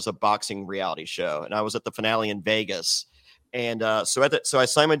Contender was a boxing reality show, and I was at the finale in Vegas. And so I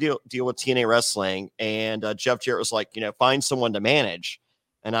signed my deal with TNA Wrestling, and Jeff Jarrett was like, find someone to manage.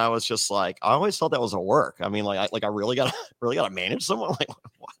 And I was just like, I always thought that was a work. I mean, I really gotta manage someone. Like,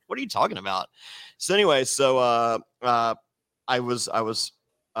 what are you talking about? So anyway, I was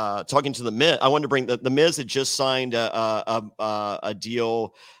talking to the Miz. I wanted to bring the Miz had just signed a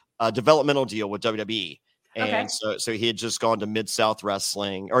deal, a developmental deal with WWE. And so he had just gone to Mid-South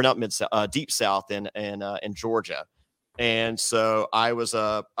Wrestling, or not Mid-South, Deep South in Georgia. And so I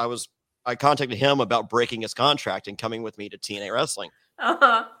contacted him about breaking his contract and coming with me to TNA Wrestling.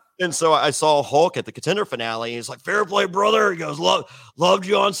 And so I saw Hulk at the Contender finale. He's like, "Fairplay, brother." He goes, "Loved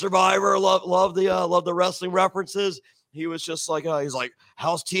you on Survivor. Love the wrestling references." He was just like, he's like,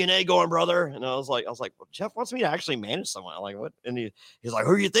 "How's TNA going, brother?" And I was like, well, Jeff wants me to actually manage someone. I'm like, what? And he's like,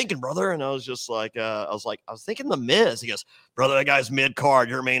 "Who are you thinking, brother?" And I was just like, I was thinking the Miz. He goes, "Brother, that guy's mid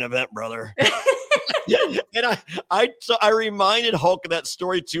card. Your main event, brother." And I reminded Hulk of that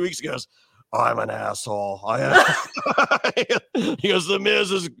story 2 weeks ago. He goes, "I'm an asshole." He goes, the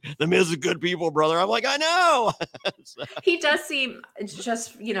Miz is good people, brother. I'm like, I know. He does seem,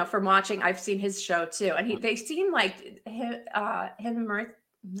 just from watching, I've seen his show too, and they seem like him and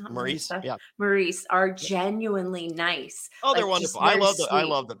Maurice are genuinely nice. Oh, they're wonderful. I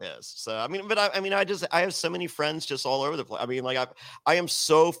love the Miz. So I have so many friends just all over the place. I mean, like I am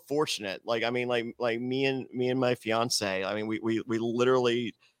so fortunate. Like, I mean, like me and my fiance. I mean, we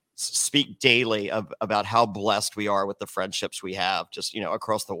literally speak daily about how blessed we are with the friendships we have just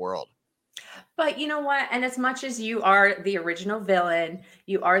across the world. But you know what? And as much as you are the original villain,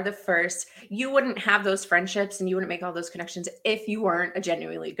 you are the first, you wouldn't have those friendships and you wouldn't make all those connections if you weren't a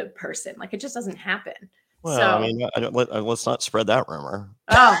genuinely good person. Like, it just doesn't happen. Well, so, I mean, let's not spread that rumor.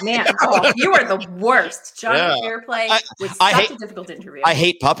 Oh man, you are the worst. Jonny Fairplay was such a difficult interview. I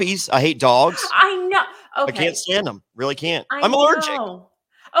hate puppies. I hate dogs. I know. Okay. I can't stand them. Really can't. I'm allergic.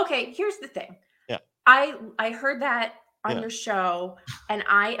 Okay, here's the thing. Yeah. I heard that on your show, and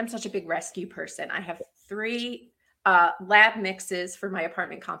I am such a big rescue person. I have 3 lab mixes for my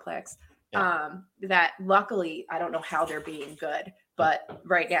apartment complex that luckily, I don't know how they're being good, but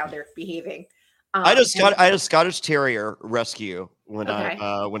right now they're behaving. I had a Scottish Terrier rescue when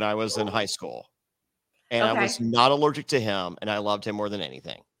I was in high school, and I was not allergic to him, and I loved him more than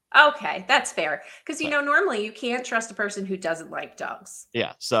anything. Okay, that's fair. Because normally you can't trust a person who doesn't like dogs.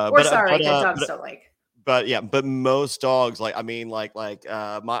 Yeah. So, dogs don't like. But most dogs, like, I mean, like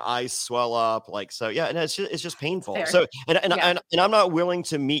my eyes swell up, like, so yeah, and it's just painful. Fair. So, and I'm not willing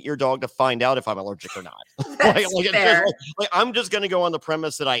to meet your dog to find out if I'm allergic or not. Fair. I'm just going to go on the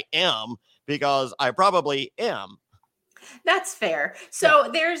premise that I am, because I probably am. That's fair. So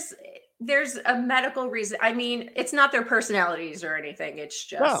there's a medical reason. I mean, it's not their personalities or anything. It's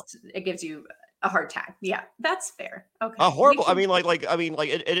just it gives you a hard time. Yeah, that's fair. Okay. Horrible. I mean,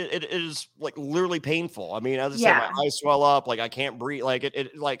 it is like literally painful. I mean, as I said, my eyes swell up. Like, I can't breathe. Like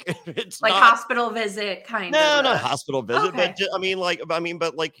it's like not, hospital visit kind of. No, not hospital visit. Okay. But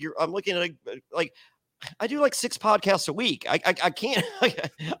I'm looking at I do like 6 podcasts a week. I can't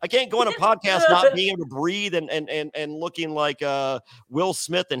I can't go on a podcast not being able to breathe and looking like Will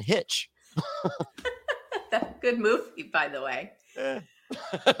Smith and Hitch. That's a good movie, by the way.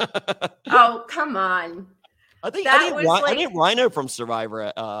 Oh, come on. I think Rhino from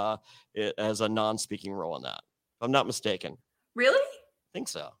Survivor as a non-speaking role in that, if I'm not mistaken. Really? I think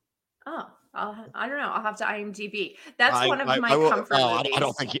so. Oh, I don't know. I'll have to IMDb. That's one of my comfort movies.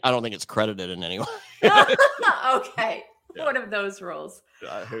 I don't think it's credited in any way. Okay, Yeah. one of those roles.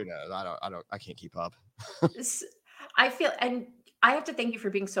 Who knows? I can't keep up. I feel, and I have to thank you for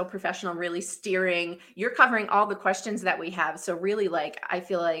being so professional, really steering. You're covering all the questions that we have. So really, like, I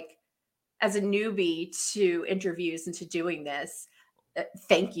feel like as a newbie to interviews and to doing this,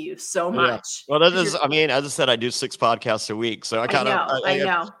 thank you so much. Well, that is, I mean, as I said, I do 6 podcasts a week, so I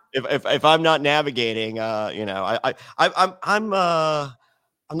know. If I'm not navigating, I'm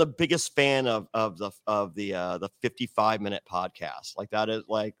the biggest fan of the 55-minute podcast. Like that is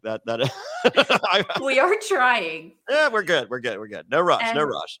like that is. We are trying. Yeah, we're good. No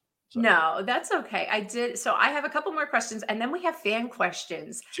rush. So. No, that's okay. So I have a couple more questions, and then we have fan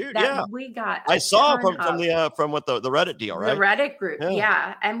questions we got. I saw from what the Reddit deal, right? The Reddit group,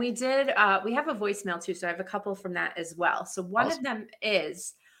 yeah. And we did. We have a voicemail too, so I have a couple from that as well. So one of them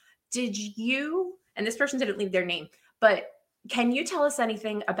is, did you? And this person didn't leave their name, but can you tell us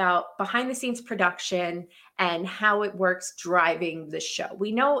anything about behind the scenes production and how it works driving the show?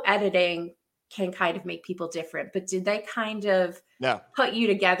 We know editing can kind of make people different, but did they kind of put you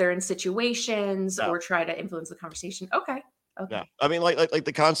together in situations or try to influence the conversation? Okay. Yeah. I mean, like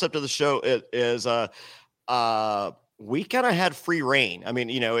the concept of the show is we kind of had free reign. I mean,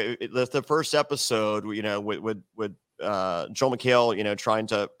 the first episode, with Joel McHale, trying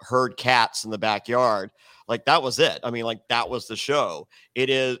to herd cats in the backyard. Like that was it. I mean, like that was the show. It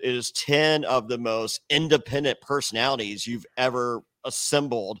is 10 of the most independent personalities you've ever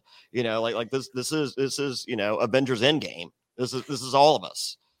assembled. Like this is Avengers Endgame. This is all of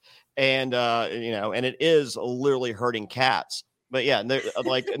us, and and it is literally herding cats. But yeah,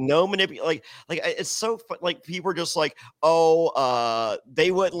 like no manipulation. Like it's so fun. Like people are just like,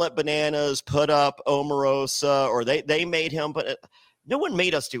 they wouldn't let Bananas put up Omarosa, or they made him, but no one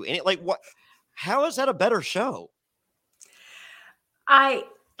made us do any. Like what? How is that a better show? I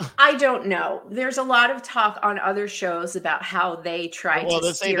don't know. There's a lot of talk on other shows about how they try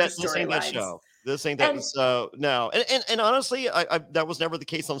to steer storylines. This ain't that. So no, and honestly, I that was never the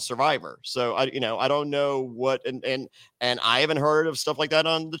case on Survivor. So I don't know what, and I haven't heard of stuff like that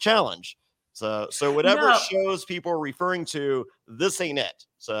on The Challenge. So whatever shows people are referring to, this ain't it.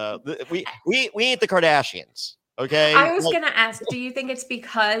 So we ain't the Kardashians. Okay. I was going to ask, do you think it's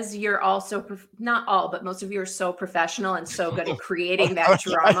because you're also, not all, but most of you are so professional and so good at creating that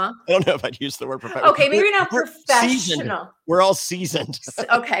drama? I don't know if I'd use the word professional. Okay, maybe not professional. Seasoned. We're all seasoned.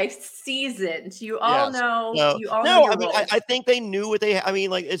 Okay, seasoned. You all know. I mean, I think they knew what they. I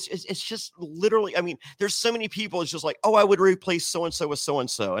mean, like it's just literally. I mean, there's so many people. It's just like, I would replace so and so with so and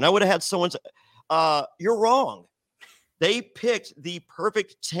so, and I would have had so and so. You're wrong. They picked the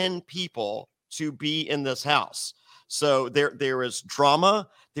perfect 10 people to be in this house. So there is drama,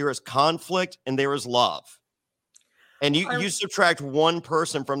 there is conflict, and there is love. And you subtract one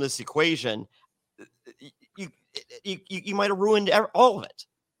person from this equation, you might have ruined all of it.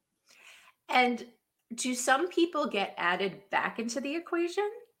 And do some people get added back into the equation?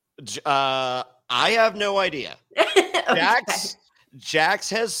 I have no idea. Okay. Jax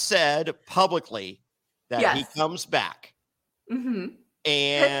has said publicly that he comes back. Mm-hmm.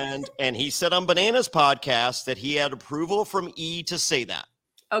 And he said on Bananas podcast that he had approval from E to say that.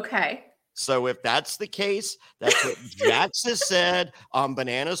 Okay. So if that's the case, that's what Jax has said on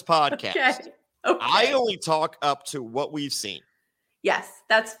Bananas podcast. Okay. I only talk up to what we've seen. Yes,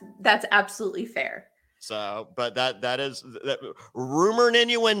 that's absolutely fair. So, but that is that rumor and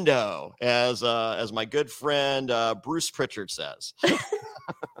innuendo, as my good friend Bruce Pritchard says.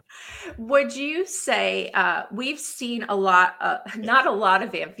 Would you say we've seen a lot of, not a lot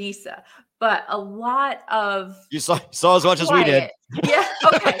of Anvisa, but a lot of you saw as much as we did. Yeah.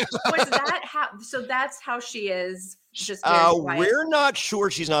 Okay. Was that how? So that's how she is. Just we're not sure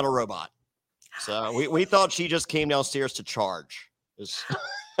she's not a robot. So we thought she just came downstairs to charge.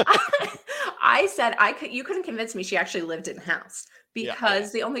 I said you couldn't convince me she actually lived in the house,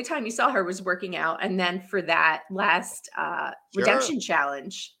 because the only time you saw her was working out, and then for that last redemption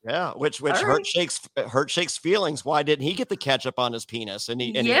challenge. Yeah, which hurt Shake's feelings. Why didn't he get the ketchup on his penis? And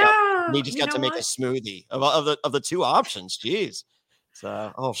he just got to make a smoothie of the two options. Jeez.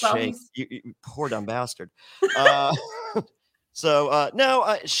 So Shake, you poor dumb bastard.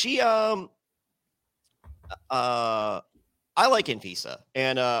 She I like Anvisa,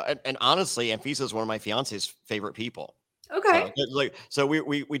 and honestly, Anvisa is one of my fiance's favorite people. Okay. So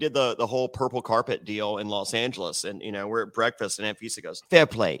we did the whole purple carpet deal in Los Angeles, and we're at breakfast, and Anvisa goes,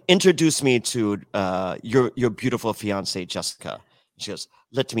 "Fairplay, introduce me to your beautiful fiance Jessica." She goes,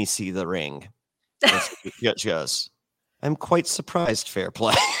 "Let me see the ring." She goes, I'm quite surprised,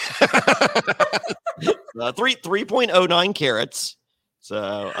 Fairplay. 3.09 carats.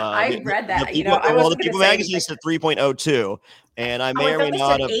 So I read that. The People magazine said 3.02, and I may or may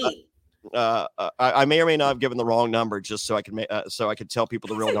not have. I may or may not have given the wrong number just so I could tell people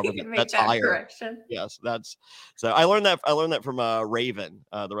the real number. That's higher. Correction. Yes, that's so. I learned that from Raven,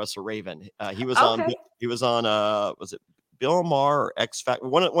 the wrestler Raven. He was on. Was it Bill Maher or X Factor?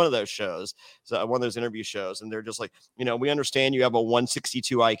 One of those shows. So one of those interview shows, and they're just like, we understand you have a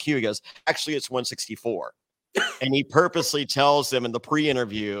 162 IQ. He goes, actually, it's 164. And he purposely tells them in the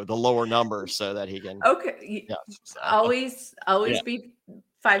pre-interview the lower number so that he can. Okay. Yeah, so. Always be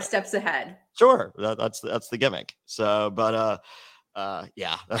 5 steps ahead. Sure, that's the gimmick. So, but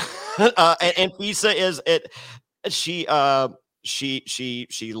yeah, and Fisa is it. She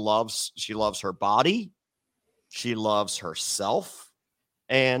loves her body. She loves herself,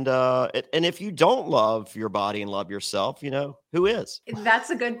 and if you don't love your body and love yourself, who is? That's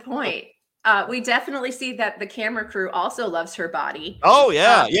a good point. We definitely see that the camera crew also loves her body. Oh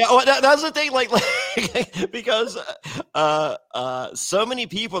yeah, yeah. Well, that's the thing. Like because so many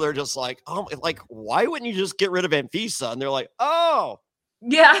people, they're just like, oh, like why wouldn't you just get rid of Anfisa? And they're like, oh,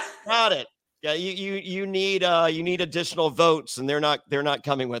 yeah, got it. Yeah, you need additional votes, and they're not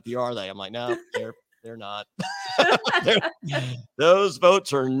coming with you, are they? I'm like, no, they're not. Those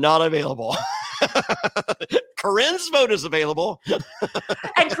votes are not available. Corinne's vote is available.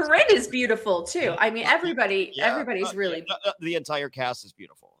 And Corinne is beautiful too. I mean, everybody's really the entire cast is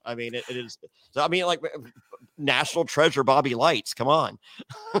beautiful. I mean, it is. So, I mean, like national treasure Bobby Lights. Come on.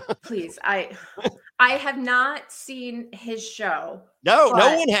 Please. I have not seen his show. No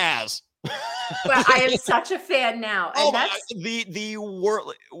one has. But I am such a fan now. And that's the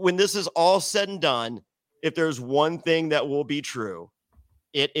world when this is all said and done, if there's one thing that will be true,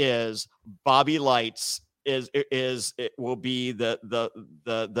 it is Bobby Lights it will be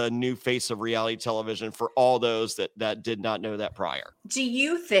the new face of reality television for all those that did not know that prior. Do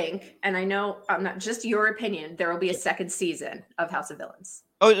you think, and I know I'm not just your opinion, there will be a second season of House of Villains?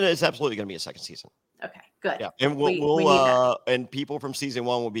 Oh, it's absolutely going to be a second season. Okay, good. Yeah, and we'll and people from season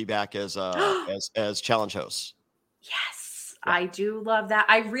 1 will be back as challenge hosts. Yes, yeah. I do love that.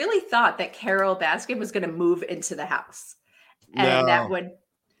 I really thought that Carol Baskin was going to move into the house, and that would,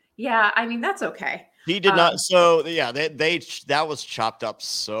 yeah. I mean, that's okay. He did not. So yeah, that was chopped up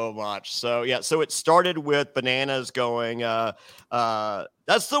so much. So yeah, so it started with Bananas going,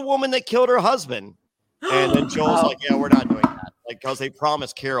 that's the woman that killed her husband, and then Joel's like, yeah, we're not doing that, like because they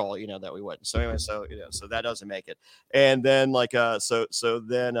promised Carol, that we wouldn't. So anyway, so that doesn't make it. And then so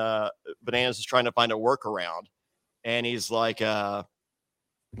then Bananas is trying to find a workaround, and he's like,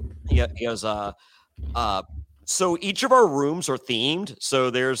 he goes, so each of our rooms are themed. So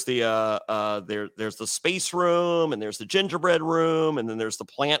there's there's the space room, and there's the gingerbread room, and then there's the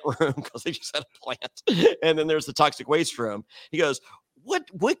plant room because they just had a plant, and then there's the toxic waste room. He goes, what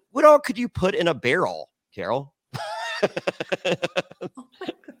all could you put in a barrel, Carol? Oh my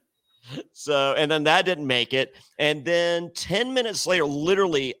God. So, and then that didn't make it, and then 10 minutes later,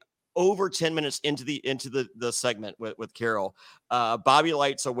 literally over 10 minutes into the segment with Carol, Bobby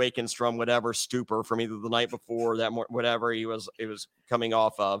Lights awakens from whatever stupor from either the night before, that whatever he was coming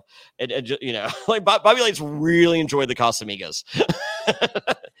off of, and like Bobby Lights really enjoyed the Casamigos.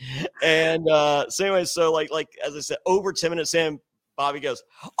 And so anyway, so like as I said, over 10 minutes in, Bobby goes,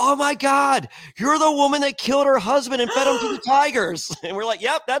 oh my God, you're the woman that killed her husband and fed him to the tigers. And we're like,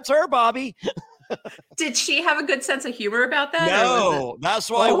 yep, that's her, Bobby. Did she have a good sense of humor about that? No, that's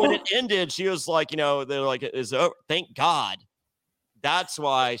why when it ended, she was like, they're like, thank God. That's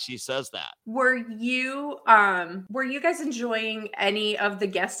why she says that. Were you guys enjoying any of the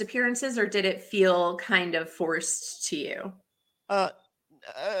guest appearances, or did it feel kind of forced to you? No,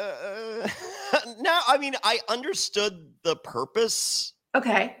 I mean, I understood the purpose.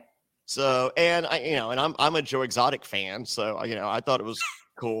 Okay. So, and I'm a Joe Exotic fan, so I thought it was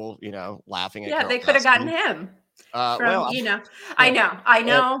cool, laughing at. Yeah, they could have gotten him. I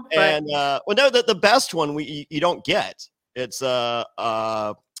know. And no, the best one you don't get. It's we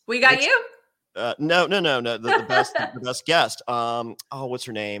got you. No. The best guest. What's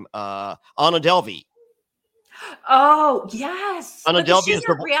her name? Anna Delvey. Oh yes, Anna Delvey is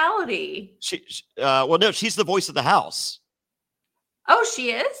the reality. No, she's the voice of the house. Oh, she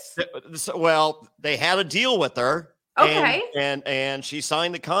is. Well, they had a deal with her. Okay. And she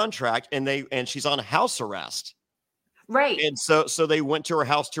signed the contract, and she's on house arrest. Right. And so they went to her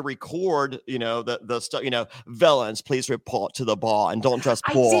house to record, the stuff, villains, please report to the bar and don't just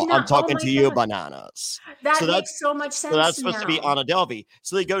pour. I'm talking to you, Bananas. That makes so much sense. So that's supposed to be Anna Delvey.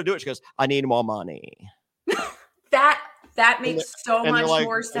 So they go to do it. She goes, I need more money. That That makes so much like,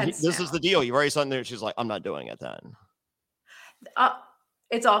 more sense. This now. is the deal. You've already signed there. She's like, I'm not doing it then.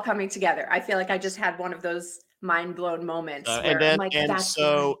 It's all coming together. I feel like I just had one of those mind blown moments where I'm like, that's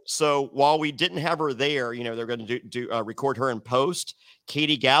right. So while we didn't have her there, they're going to do record her in post.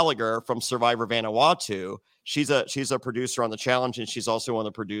 Katie Gallagher from Survivor Vanuatu. She's a producer on the challenge, and she's also one of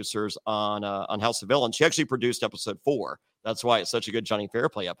the producers on House of Villains. She actually produced episode 4. That's why it's such a good Jonny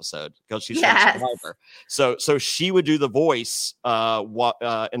Fairplay episode, because she's from Survivor. So she would do the voice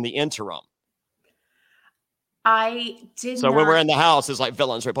in the interim. I did. So when we're in the house, it's like,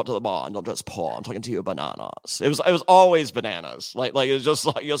 villains report to the bar, and don't just pour. I'm talking to you, bananas. It was always bananas. Like it's just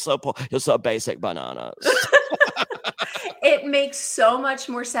like you're so basic, bananas. It makes so much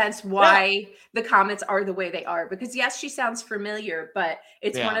more sense why the comments are the way they are, because yes, she sounds familiar, but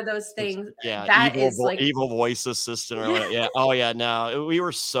it's one of those things that evil, is like evil voice assistant or whatever. Yeah. Oh yeah. No, we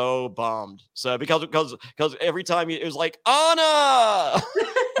were so bummed. So because every time it was like, Anna.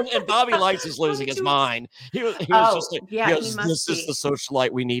 And Bobby Lights is losing his mind. He was just like, this is the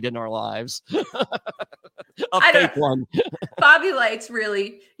socialite we need in our lives. A fake one. Bobby Lights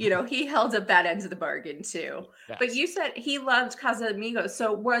really, he held up that end of the bargain too. Yes. But you said he loved Casamigos.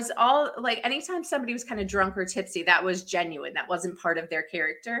 So was all like anytime somebody was kind of drunk or tipsy, that was genuine. That wasn't part of their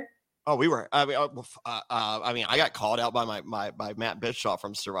character. Oh, we were. I mean, I got called out by by Matt Bischoff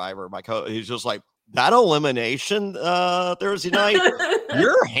from Survivor. He's just like, that elimination Thursday night,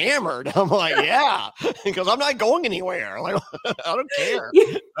 you're hammered. I'm like, yeah, because I'm not going anywhere. Like, I don't care.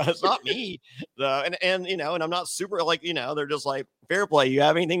 It's not me. And I'm not super like, they're just like, Fairplay, you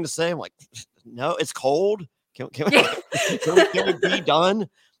have anything to say? I'm like, no, it's cold. Can we be done?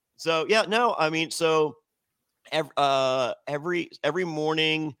 So yeah, no, I mean, so every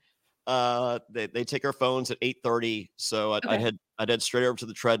morning they take our phones at 8:30. So I'd head straight over to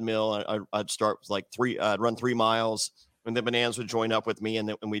the treadmill. I'd start like I'd run 3 miles, and the Bananas would join up with me, and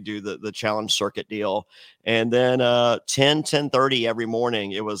then we do the challenge circuit deal. And then 10:30 every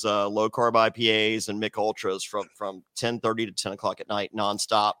morning, it was low carb IPAs and Mick Ultras from 10:30 to 10 o'clock at night,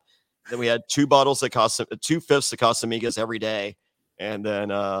 nonstop. Then we had 2 bottles of 2/5 of Casamigos every day, and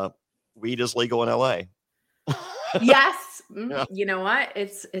then weed is legal in LA. Yes. Yeah. You know what?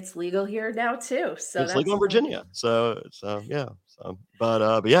 It's legal here now too. So it's legal in Virginia. So yeah.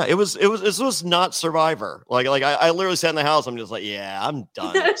 But yeah, it was not Survivor. Like I literally sat in the house. I'm just like, yeah, I'm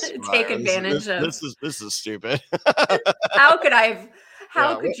done. Take advantage of this is stupid. How could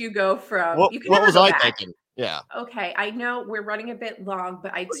you go from? What was I thinking? Yeah. Okay, I know we're running a bit long,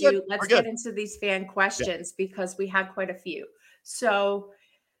 but let's get into these fan questions because we had quite a few. So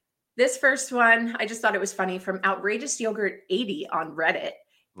this first one, I just thought it was funny, from Outrageous Yogurt 80 on Reddit.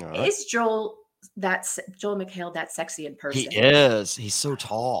 Right. Is Joel McHale that sexy in person? He is. He's so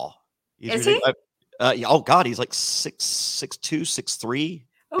tall. Is he? Oh God, he's like 6'2", 6'3",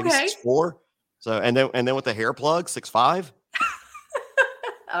 okay, maybe 6'4". So and then with the hair plug, 6'5".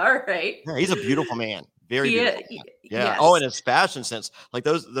 All right. Yeah, he's a beautiful man. Very beautiful. Man. Yeah. Yes. Oh, and his fashion sense, like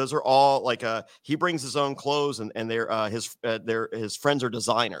those are all like he brings his own clothes, and they're his friends are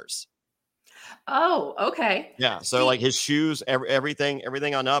designers. Oh, okay. Yeah. So like his shoes,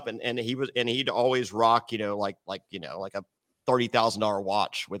 everything on up, and he'd always rock, like a $30,000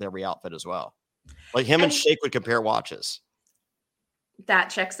 watch with every outfit as well. Like him and Shake would compare watches. That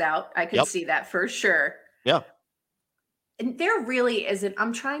checks out. I could see that for sure. Yeah. And there really isn't.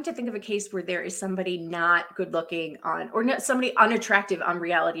 I'm trying to think of a case where there is somebody not good looking somebody unattractive on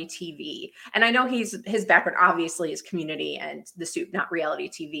reality TV. And I know his background obviously is Community and The Soup, not reality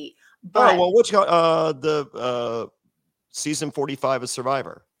TV. But which the season 45 of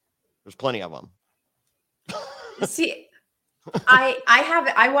Survivor? There's plenty of them. See,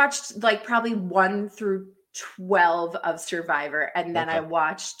 I watched like probably 1 through 12 of Survivor, and then I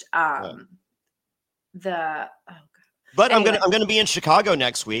watched But anyway. I'm gonna be in Chicago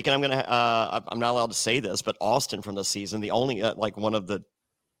next week, and I'm not allowed to say this, but Austin from this season, the only like one of the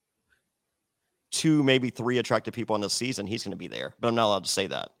 2, maybe 3 attractive people on this season, he's gonna be there, but I'm not allowed to say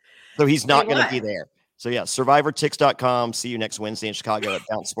that. So he's not gonna be there. So yeah, SurvivorTix.com. See you next Wednesday in Chicago at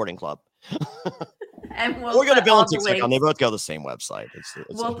Bounce Sporting Club. And we're going to BillandTix.com. They both go to the same website.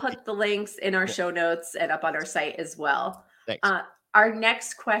 We'll put the links in our show notes and up on our site as well. Thanks. Our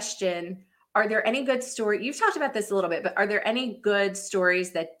next question. Are there any good stories? You've talked about this a little bit, but are there any good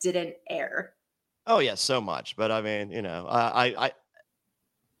stories that didn't air? Oh, yeah, so much. But I mean,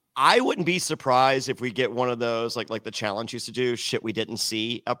 I wouldn't be surprised if we get one of those like the challenge used to do, shit we didn't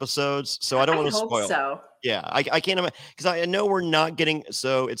see episodes. So I don't want to spoil. So. Yeah, I can't imagine, because I know we're not getting.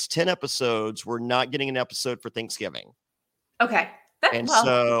 So it's 10 episodes. We're not getting an episode for Thanksgiving. Okay.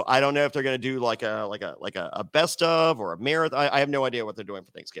 So I don't know if they're going to do like a best of or a marathon. I have no idea what they're doing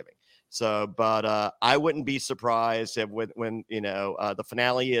for Thanksgiving. So, but I wouldn't be surprised if when the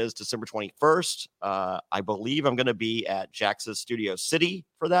finale is December 21st. I believe I'm going to be at Jax's Studio City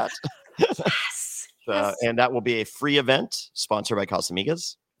for that. Yes. And that will be a free event sponsored by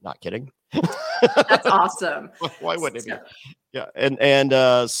Casamigos. Not kidding. That's awesome. Why wouldn't it be?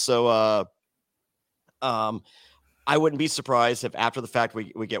 Yeah. So I wouldn't be surprised if after the fact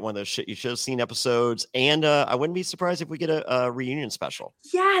we get one of those shit you should have seen episodes, and I wouldn't be surprised if we get a reunion special.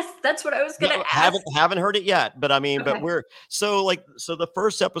 Yes, that's what I was gonna ask. Haven't heard it yet, but I mean, but we're so the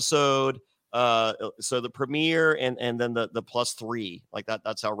first episode, so the premiere and then the +3, like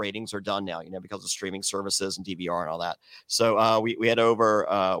that's how ratings are done now, because of streaming services and DVR and all that. So we had over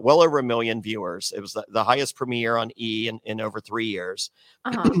well over 1 million viewers. It was the highest premiere on E in over 3 years.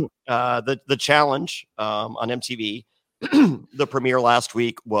 The challenge on MTV, the premiere last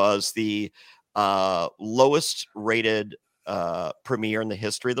week was the lowest rated premiere in the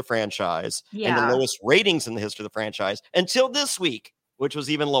history of the franchise, and the lowest ratings in the history of the franchise until this week, which was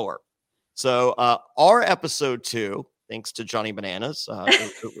even lower. So our episode 2, thanks to Jonny Bananas,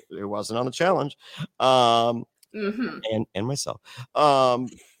 it wasn't on the challenge, and myself,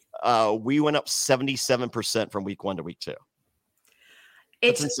 we went up 77% from week 1 to week 2.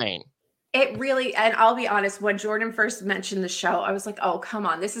 It's insane. It really, and I'll be honest, when Jordan first mentioned the show, I was like, oh, come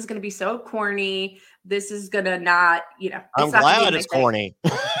on, this is going to be so corny. This is going to not, I'm glad it's corny.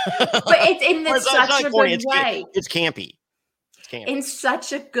 But it's in such a good way. It's campy. In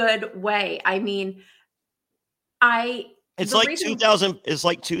such a good way. I mean, it's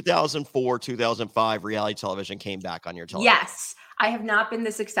like 2004, 2005 reality television came back on your television. Yes. I have not been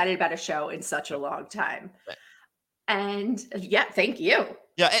this excited about a show in such a long time. Right. And thank you.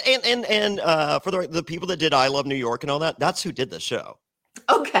 Yeah, and for the people that did I Love New York and all that, that's who did the show.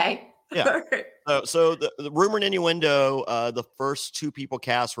 Okay. Yeah. So the rumor and innuendo, the first 2 people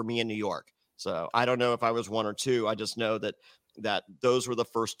cast were me in New York. So I don't know if I was 1 or 2. I just know that those were the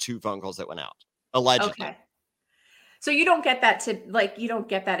first 2 phone calls that went out, allegedly. Okay. So you don't get that you don't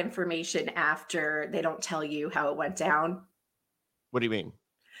get that information after they don't tell you how it went down. What do you mean?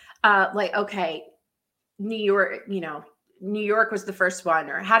 Okay, New York, New York was the first one,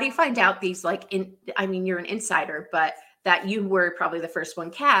 or how do you find out these you're an insider, but that you were probably the first one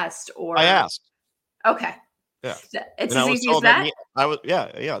cast, or I asked. Okay. Yeah. It's as easy as that. I was,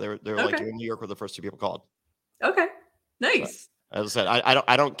 yeah. They were like, in New York were the first 2 people called. Okay. Nice. But, as I said,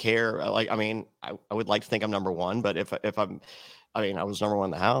 I don't care. I would like to think I'm number 1, but if I was number 1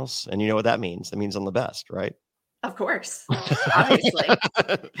 in the house, and you know what that means? That means I'm the best, right? Of course. Obviously.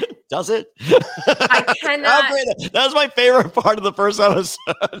 Does it? I cannot. That was my favorite part of the first episode.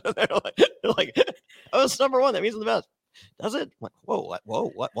 they're like, oh, it's number 1. That means I'm the best. Does it? Whoa,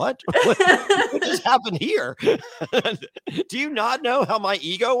 what? What just happened here? Do you not know how my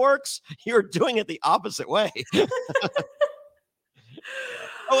ego works? You're doing it the opposite way.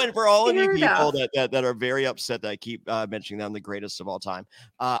 Oh, and for all of you people that are very upset that I keep mentioning them the greatest of all time,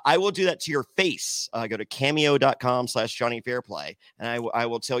 I will do that to your face. Go to cameo.com/Jonny Fairplay, and I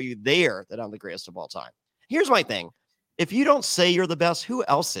will tell you there that I'm the greatest of all time. Here's my thing. If you don't say you're the best, who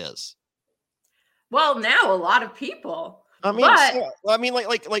else is? Well, now a lot of people. I mean,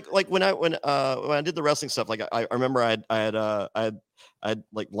 like when I did the wrestling stuff, like I remember I had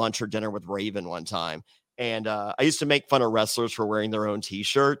like lunch or dinner with Raven one time. And I used to make fun of wrestlers for wearing their own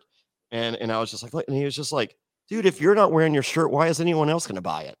T-shirt, and I was just like, and he was just like, dude, if you're not wearing your shirt, why is anyone else going to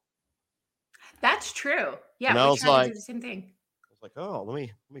buy it? That's true. Yeah, and we try to do the same thing. I was like, oh, let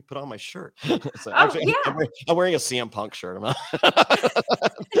me put on my shirt. So I'm wearing a CM Punk shirt. I'm not.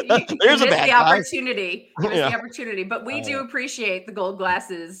 There's a bad opportunity. The opportunity, but we do appreciate the gold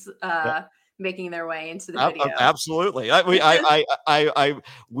glasses. Making their way into the video. Absolutely.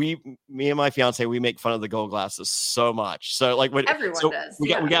 Me and my fiance, we make fun of the gold glasses so much. So like everyone does. We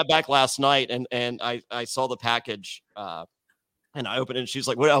got back last night and I saw the package and I opened it and she's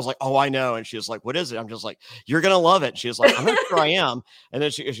like, what? I was like, oh, I know. And she was like, what is it? I'm just like, you're going to love it. She was like, I'm not sure I am. And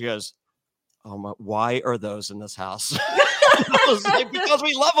then she goes, oh my, why are those in this house? I was like, because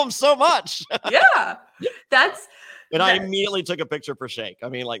we love them so much. Yeah. And I immediately took a picture for Shake. I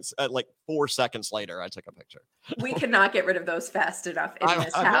mean, like 4 seconds later, I took a picture. We cannot get rid of those fast enough in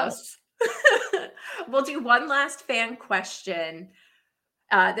this house. We'll do one last fan question.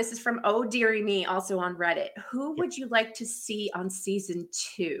 This is from Oh Dearie Me, also on Reddit. Who would you like to see on season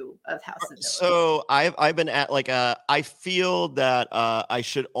 2 of House of Villains? So I've been at I feel that I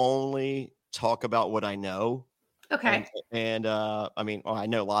should only talk about what I know. Okay. And I mean, I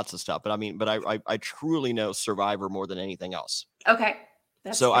know lots of stuff, but I truly know Survivor more than anything else. Okay.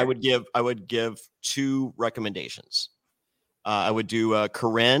 That's So fair. I would give 2 recommendations. I would do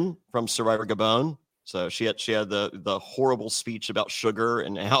Corinne from Survivor Gabon. So she had the horrible speech about sugar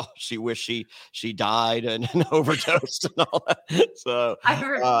and how she wished she died and overdosed and all that. So I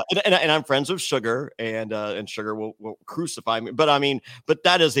heard. and I'm friends with Sugar, and Sugar will crucify me. But I mean, but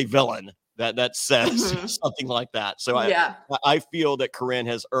that is a villain that says something like that. So I feel that Corinne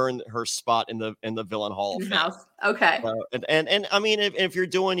has earned her spot in the villain hall of fame. House. Okay. And I mean, if you're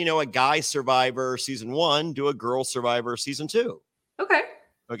doing, a guy Survivor season 1, do a girl Survivor season 2. Okay.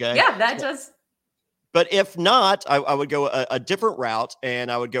 Okay. Yeah, that does. But if not, I would go a different route, and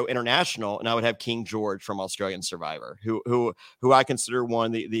I would go international, and I would have King George from Australian Survivor, who I consider one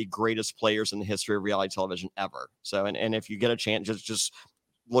of the greatest players in the history of reality television ever. So, and if you get a chance, just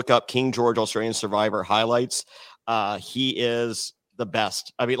look up King George Australian Survivor highlights. He is the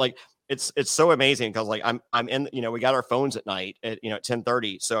best. I mean, like, it's so amazing because, like, I'm in, we got our phones at night at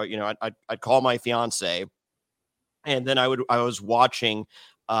 10:30. So, I'd call my fiance, and then I was watching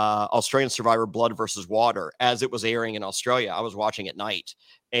Australian Survivor Blood versus Water as it was airing in Australia. I was watching at night,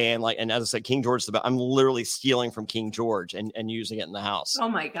 and as I said, King George is the best. I'm literally stealing from King George and using it in the house. Oh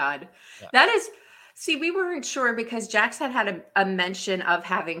my God. Yeah. That is, see, we weren't sure because Jax had a mention of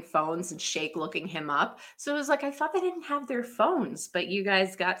having phones and Shake looking him up. So it was like, I thought they didn't have their phones, but you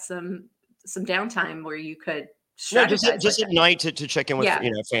guys got some downtime where you could just like at night to check in with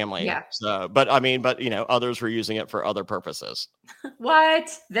family. Yeah. So, but others were using it for other purposes.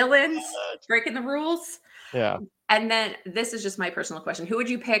 What? Villains breaking the rules? Yeah. And then this is just my personal question. Who would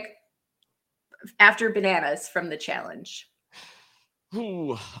you pick after Bananas from the challenge?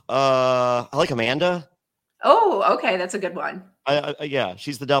 Ooh, I like Amanda. Oh, okay. That's a good one. Yeah,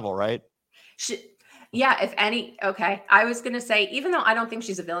 she's the devil, right? Yeah, if any. Okay. I was going to say, even though I don't think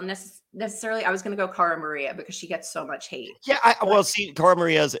she's a villain necessarily, I was going to go Cara Maria because she gets so much hate. Yeah. See, Cara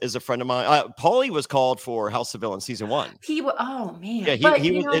Maria is a friend of mine. Paulie was called for House of Villains season 1. Oh man. Yeah,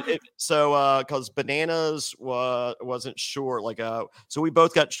 he was. So, because Bananas wasn't sure. So we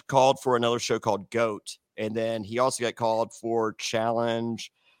both got called for another show called GOAT. And then he also got called for Challenge.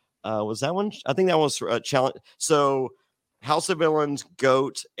 Was that one? I think that was Challenge. So House of Villains,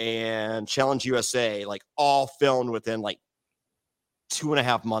 GOAT, and Challenge USA, all filmed within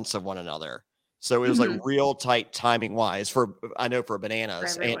 2.5 months of one another. So it was real tight timing wise for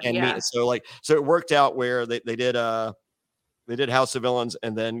Bananas and me. So it worked out where they did House of Villains,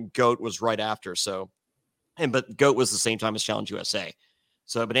 and then GOAT was right after. So, but GOAT was the same time as Challenge USA.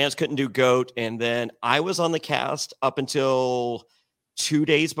 So Bananas couldn't do GOAT, and then I was on the cast up until 2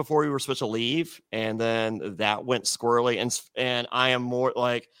 days before we were supposed to leave, and then that went squirrely. And I am more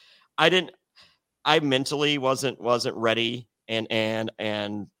I mentally wasn't ready, and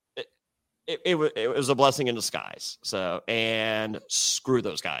it was a blessing in disguise. So, and screw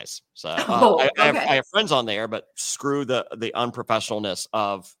those guys. So I have friends on there, but screw the unprofessionalness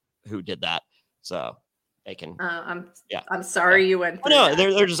of who did that. So. They can. I'm sorry you went through no,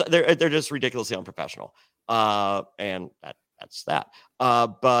 that. they're just ridiculously unprofessional. And that's that.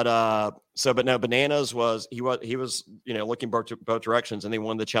 But no, Bananas was looking both directions, and they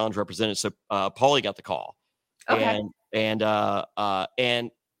wanted the challenge represented. So Paulie got the call. Okay. And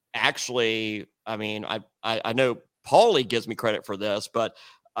actually, I mean, I know Paulie gives me credit for this, but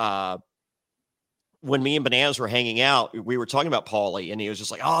when me and Bananas were hanging out, we were talking about Paulie, and he was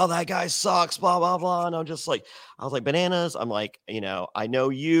just like, "Oh, that guy sucks," blah blah blah. And I was like, Bananas. I'm like, I know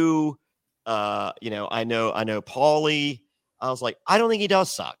you, I know Paulie. I was like, I don't think he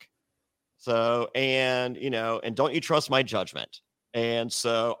does suck. So, and don't you trust my judgment? And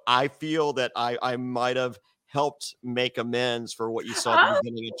so I feel that I might have helped make amends for what you saw at the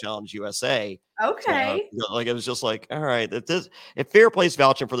beginning of Challenge USA. Okay. So, it was just like, all right, if Fairplay's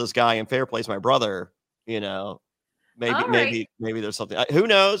vouching for this guy and Fairplay's my brother, maybe there's something. Who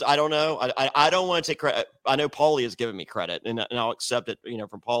knows? I don't know. I don't want to take credit. I know Paulie has given me credit, and I'll accept it,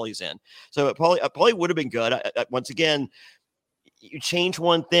 from Paulie's end. So Paulie would have been good. Once again, you change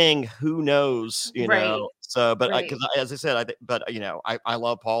one thing, who knows, know? So, but because as I said, I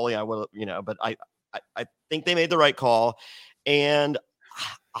love Paulie. I will, but I think they made the right call, and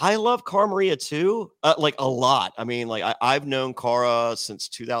I love Cara Maria too, a lot. I mean, I've known Cara since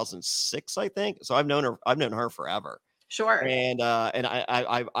 2006, I think. So I've known her forever. Sure. And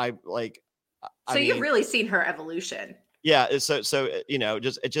I like. So you've really seen her evolution. Yeah. So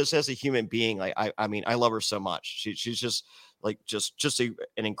just as a human being, I mean, I love her so much. She's just an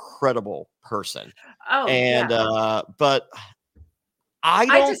incredible person. Oh, and yeah. But I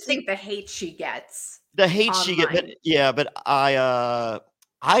just think the hate she gets The hate she online. get, yeah, but I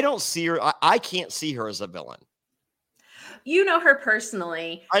don't see her. I can't see her as a villain. You know her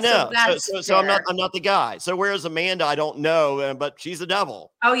personally. I know. So I'm fair. not the guy. So whereas Amanda, I don't know, but she's the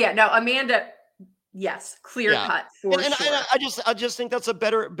devil. Oh yeah, no, Amanda. Yes, clear cut for sure. I just think that's a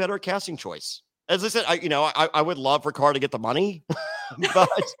better casting choice. As I said, I would love for Cara to get the money, but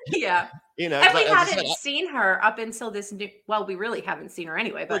yeah, and we hadn't seen her up until this new. Well, we really haven't seen her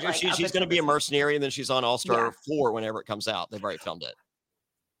anyway. But like, she's going to be a mercenary, and then she's on All Star 4 whenever it comes out. They've already filmed it.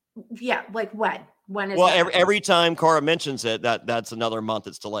 Yeah, like when? When is? Well, every time Cara mentions it, that's another month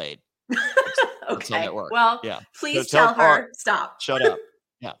it's delayed. Okay. Well, yeah. Please tell her stop. Shut up.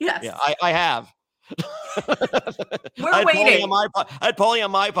 Yeah. Yes. Yeah. I have. We're waiting. I had Paulie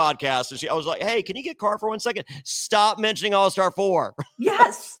on my podcast, and I was like, "Hey, can you get Cara for 1 second? Stop mentioning All Star 4."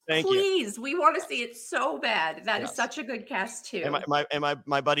 Yes, please. We want to see it so bad. That is such a good cast too. And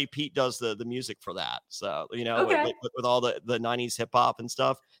my buddy Pete does the music for that. So with all the 90s hip hop and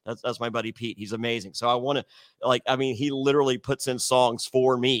stuff. That's my buddy Pete. He's amazing. So I want to he literally puts in songs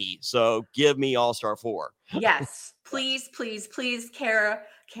for me. So give me All Star 4. Yes, please, Cara,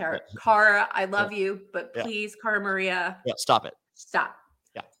 I love you, but please, Cara Maria. Yeah, stop it. Stop.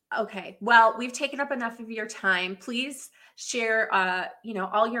 Yeah. Okay. Well, we've taken up enough of your time. Please share,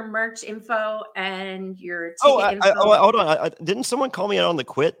 all your merch info and your ticket info. Hold on. Didn't someone call me out on the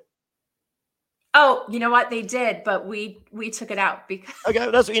quit? Oh, you know what? They did, but we took it out because. Okay,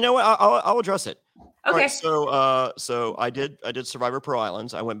 that's what. I'll address it. Okay. Right, so I did Survivor Pro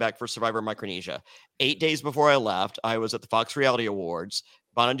Islands. I went back for Survivor Micronesia. 8 days before I left, I was at the Fox Reality Awards.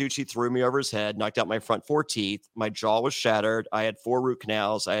 Bonaducci threw me over his head, knocked out my front 4 teeth. My jaw was shattered. I had 4 root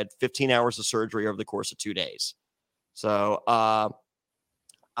canals. I had 15 hours of surgery over the course of 2 days. So I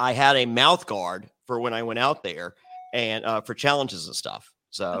had a mouth guard for when I went out there and for challenges and stuff.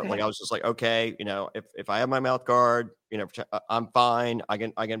 So I was just like, okay, if I have my mouth guard, I'm fine. I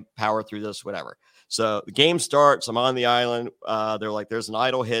can power through this, whatever. So the game starts. I'm on the island. They're like, there's an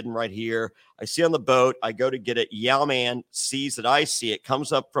idol hidden right here. I see on the boat. I go to get it. Yao Man sees that I see it,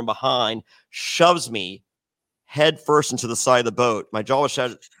 comes up from behind, shoves me head first into the side of the boat. My jaw was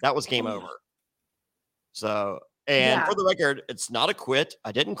shattered. That was game over. So, for the record, it's not a quit.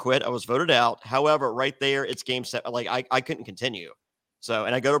 I didn't quit. I was voted out. However, right there, it's game set. Like I couldn't continue. So,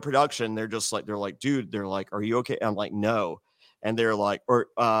 and I go to production, they're like, dude, they're like, are you okay? I'm like, no. And they're like,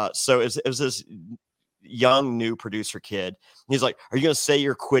 so it was this young new producer kid. He's like, are you going to say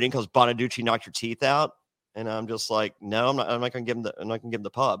you're quitting because Bonaducci knocked your teeth out? And I'm just like, no, I'm not going to give him the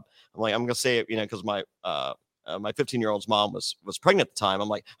pub. I'm like, I'm going to say it, because my 15-year-old's mom was pregnant at the time. I'm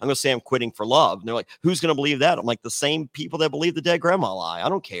like, I'm going to say I'm quitting for love. And they're like, who's going to believe that? I'm like, the same people that believe the dead grandma lie. I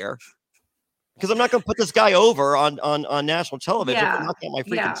don't care. Because I'm not going to put this guy over on national television for knocking out my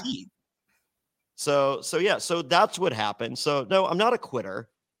freaking teeth. So that's what happened. So no, I'm not a quitter.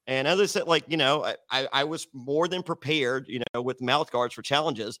 And as I said, I was more than prepared, with mouth guards for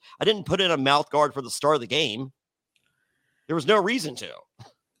challenges. I didn't put in a mouth guard for the start of the game. There was no reason to.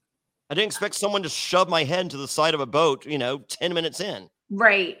 I didn't expect someone to shove my head into the side of a boat, 10 minutes in.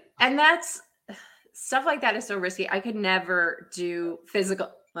 Right. And that's stuff like that is so risky. I could never do physical.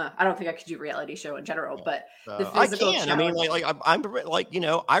 I don't think I could do reality show in general, but the physical I can. challenge. I mean,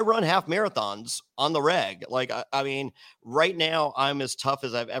 I run half marathons on the reg. I mean, right now I'm as tough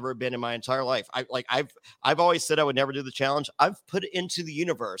as I've ever been in my entire life. I've always said I would never do the challenge. I've put it into the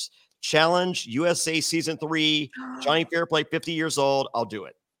universe. Challenge USA season 3, Jonny Fairplay, 50 years old. I'll do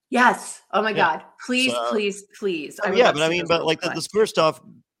it. Yes. Oh my God. Please. But the square stuff.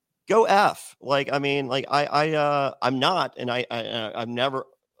 Go F. I'm not, and I'm never.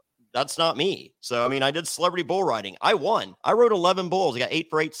 That's not me. So, I mean, I did celebrity bull riding. I won. I rode 11 bulls. I got 8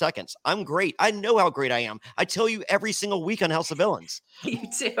 for 8 seconds. I'm great. I know how great I am. I tell you every single week on House of Villains. You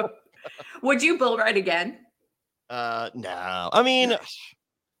too. Would you bull ride again? No. I mean,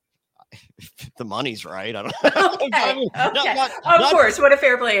 the money's right. I don't know. Okay. I mean, of course. What a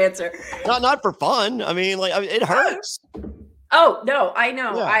fair play answer. Not for fun. I mean, it hurts. Oh no, I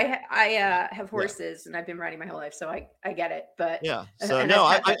know. Yeah. I have horses and I've been riding my whole life, so I get it. But yeah, so and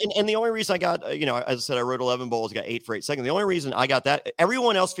the only reason I got, as I said, I rode 11 bulls, got 8 for 8 seconds. The only reason I got that,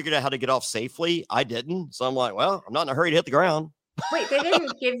 everyone else figured out how to get off safely. I didn't, so I'm like, well, I'm not in a hurry to hit the ground. Wait, they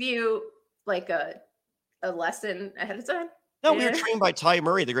didn't give you like a lesson ahead of time? No, we were trained by Ty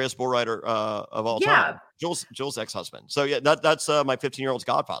Murray, the greatest bull rider of all time. Jules' ex-husband. So yeah, that's my 15-year-old's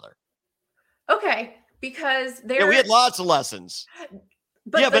godfather. Okay. Because we had lots of lessons.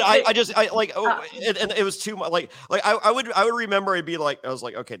 But I and it was too much. I would remember it'd be like, I was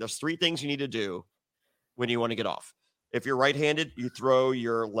like, okay, there's 3 things you need to do when you want to get off. If you're right-handed, you throw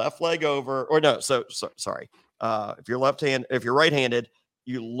your left leg over, or no, sorry. If you're right-handed,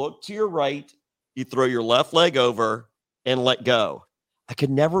 you look to your right, you throw your left leg over and let go. I could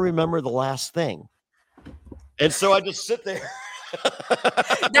never remember the last thing. And so I just sit there.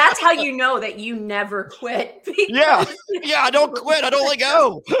 That's how you know that you never quit. Yeah, I don't quit. I don't let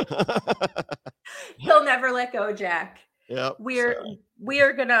go. He'll never let go, Jack. Yeah, we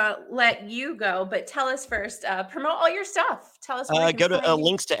are gonna let you go, but tell us first. Promote all your stuff. Tell us. Go to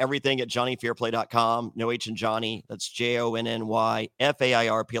links to everything at JonnyFairplay.com. No H in Johnny. That's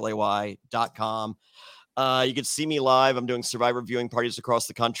JonnyFairplay.com. You can see me live. I'm doing Survivor viewing parties across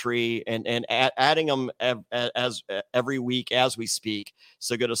the country and adding them as every week as we speak.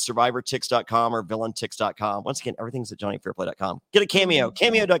 So go to survivortix.com or villantix.com. Once again, everything's at johnnyfairplay.com. Get a cameo,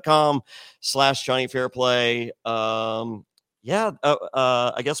 cameo.com/johnnyfairplay. I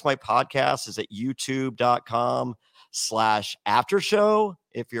guess my podcast is at youtube.com/aftershow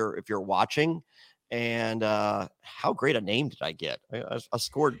if you're watching. And how great a name did I get? I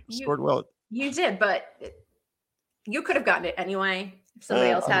scored well. You did, but you could have gotten it anyway. If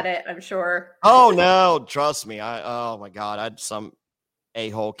somebody else had it, I'm sure. Oh no, trust me. Oh my God, I had some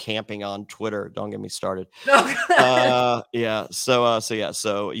a-hole camping on Twitter. Don't get me started. So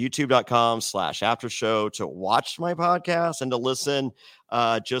youtube.com/aftershow to watch my podcast and to listen.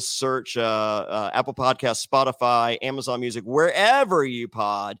 Just search Apple Podcasts, Spotify, Amazon Music, wherever you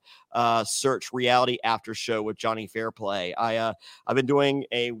pod. Search Reality After Show with Johnny Fairplay. I've been doing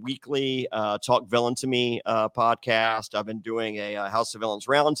a weekly Talk Villain to Me podcast. I've been doing a House of Villains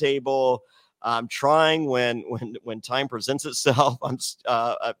roundtable. I'm trying when time presents itself.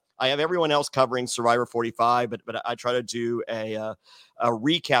 I have everyone else covering Survivor 45, but I try to do a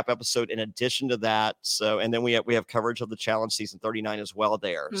recap episode in addition to that. So, and then we have coverage of the challenge season 39 as well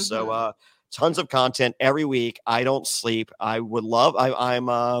there. Mm-hmm. So, tons of content every week. I don't sleep. I would love.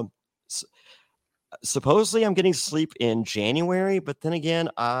 I'm supposedly I'm getting sleep in January, but then again,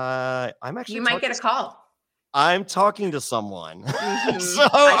 I'm actually you might get a call. I'm talking to someone. Mm-hmm. So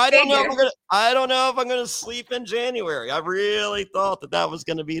I don't know if I'm going to sleep in January. I really thought that was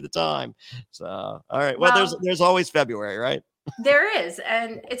going to be the time. So, all right. Well, there's always February, right? There is.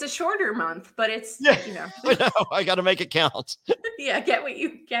 And it's a shorter month, but it's, I got to make it count. Yeah. Get what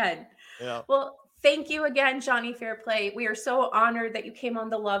you can. Yeah. Well, thank you again, Johnny Fairplay. We are so honored that you came on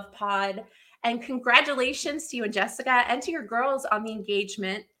the Love Pod, and congratulations to you and Jessica and to your girls on the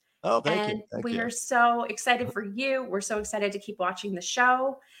engagement. Oh, thank you. We are so excited for you. We're so excited to keep watching the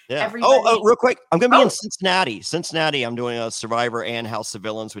show. Yeah. Real quick. I'm going to be in Cincinnati. I'm doing a Survivor and House of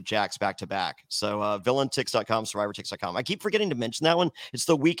Villains with Jax back to back. So villantix.com, survivortix.com. I keep forgetting to mention that one. It's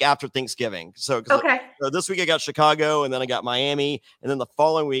the week after Thanksgiving. So this week I got Chicago, and then I got Miami. And then the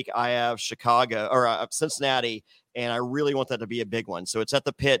following week I have Cincinnati. And I really want that to be a big one. So it's at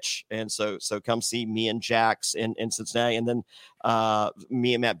the Pitch. And so come see me and Jax in Cincinnati. And then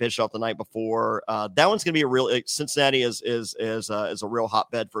me and Matt Bischoff the night before. That one's going to be a real Cincinnati is a real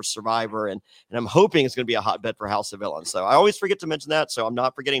hotbed for Survivor. And I'm hoping it's going to be a hotbed for House of Villains. So I always forget to mention that. So I'm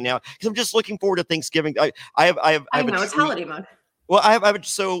not forgetting now because I'm just looking forward to Thanksgiving. I know it's holiday mode. Well, I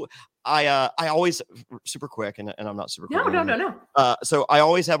always super quick and I'm not super quick. No. So I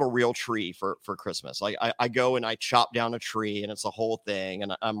always have a real tree for Christmas. Like I go and I chop down a tree and it's a whole thing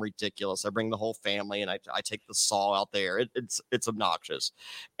and I'm ridiculous. I bring the whole family and I take the saw out there. It's obnoxious.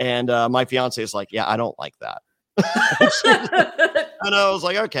 And my fiance is like, yeah, I don't like that. And I was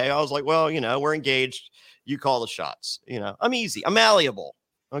like, okay. I was like, well, we're engaged. You call the shots. I'm easy. I'm malleable.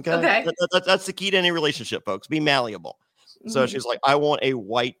 Okay. That's the key to any relationship, folks. Be malleable. So she's like, I want a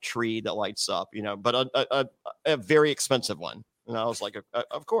white tree that lights up, but a very expensive one. And I was like,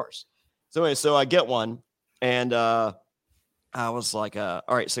 of course. So anyway, so I get one. And I was like, all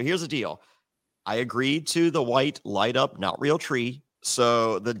right, so here's the deal. I agreed to the white light up, not real tree.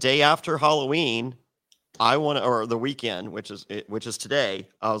 So the day after Halloween, or the weekend, which is today,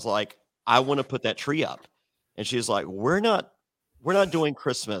 I was like, I want to put that tree up. And she's like, we're not doing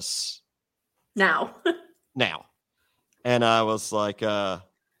Christmas now. And I was like, well,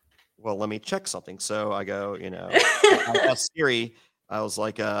 let me check something. So I go, I asked Siri, I was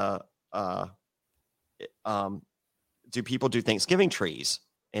like, do people do Thanksgiving trees?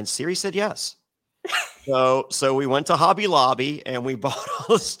 And Siri said yes. So we went to Hobby Lobby and we bought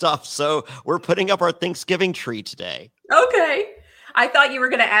all the stuff. So we're putting up our Thanksgiving tree today. Okay. I thought you were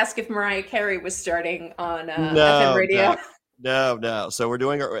going to ask if Mariah Carey was starting on FM radio. No. So we're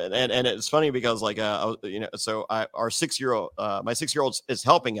doing it, and it's funny because my 6-year-old, my 6-year-old is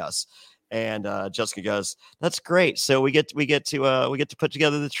helping us, and Jessica goes, "That's great." So we get to put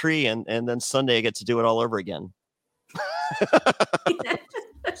together the tree, and then Sunday I get to do it all over again.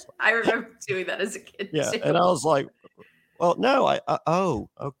 I remember doing that as a kid too. And I was like, well, no,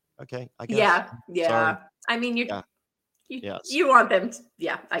 okay, I guess. Yeah. Sorry. I mean, you want them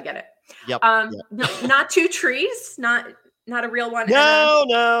to, I get it. Yep. Not two trees, not a real one.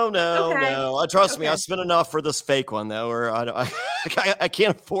 No. Trust me, I spent enough for this fake one though, or I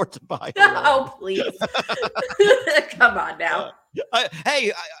can't afford to buy it. Oh, please. Come on now.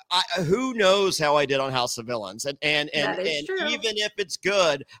 Who knows how I did on House of Villains, and true. Even if it's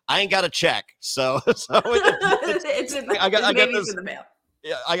good, I ain't got a check, so it's in the mail.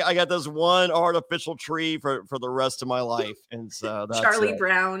 Yeah, I got this one artificial tree for the rest of my life, and so that's Charlie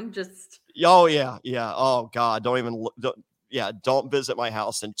Brown just. Oh yeah. Oh God, don't visit my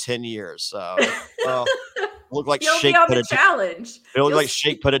house in 10 years. So look like You'll Shake be on put the it. Challenge. It looked like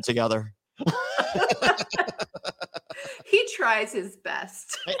Shake put it together. He tries his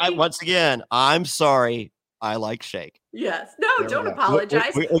best. Once again, I'm sorry. I like Shake. Yes. No, don't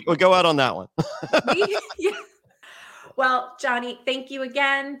apologize. We'll go out on that one. Well, Jonny, thank you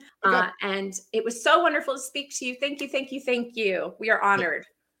again. And it was so wonderful to speak to you. Thank you. We are honored.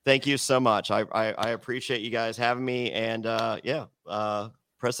 Thank you so much. I appreciate you guys having me. And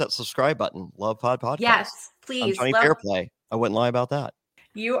press that subscribe button. Love Pod Podcast. Yes, please. I'm Jonny Fairplay. I wouldn't lie about that.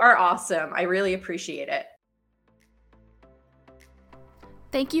 You are awesome. I really appreciate it.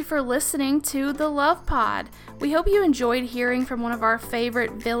 Thank you for listening to The Love Pod. We hope you enjoyed hearing from one of our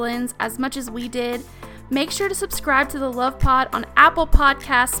favorite villains as much as we did. Make sure to subscribe to The Love Pod on Apple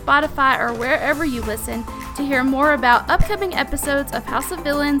Podcasts, Spotify, or wherever you listen to hear more about upcoming episodes of House of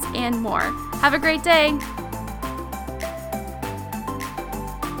Villains and more. Have a great day!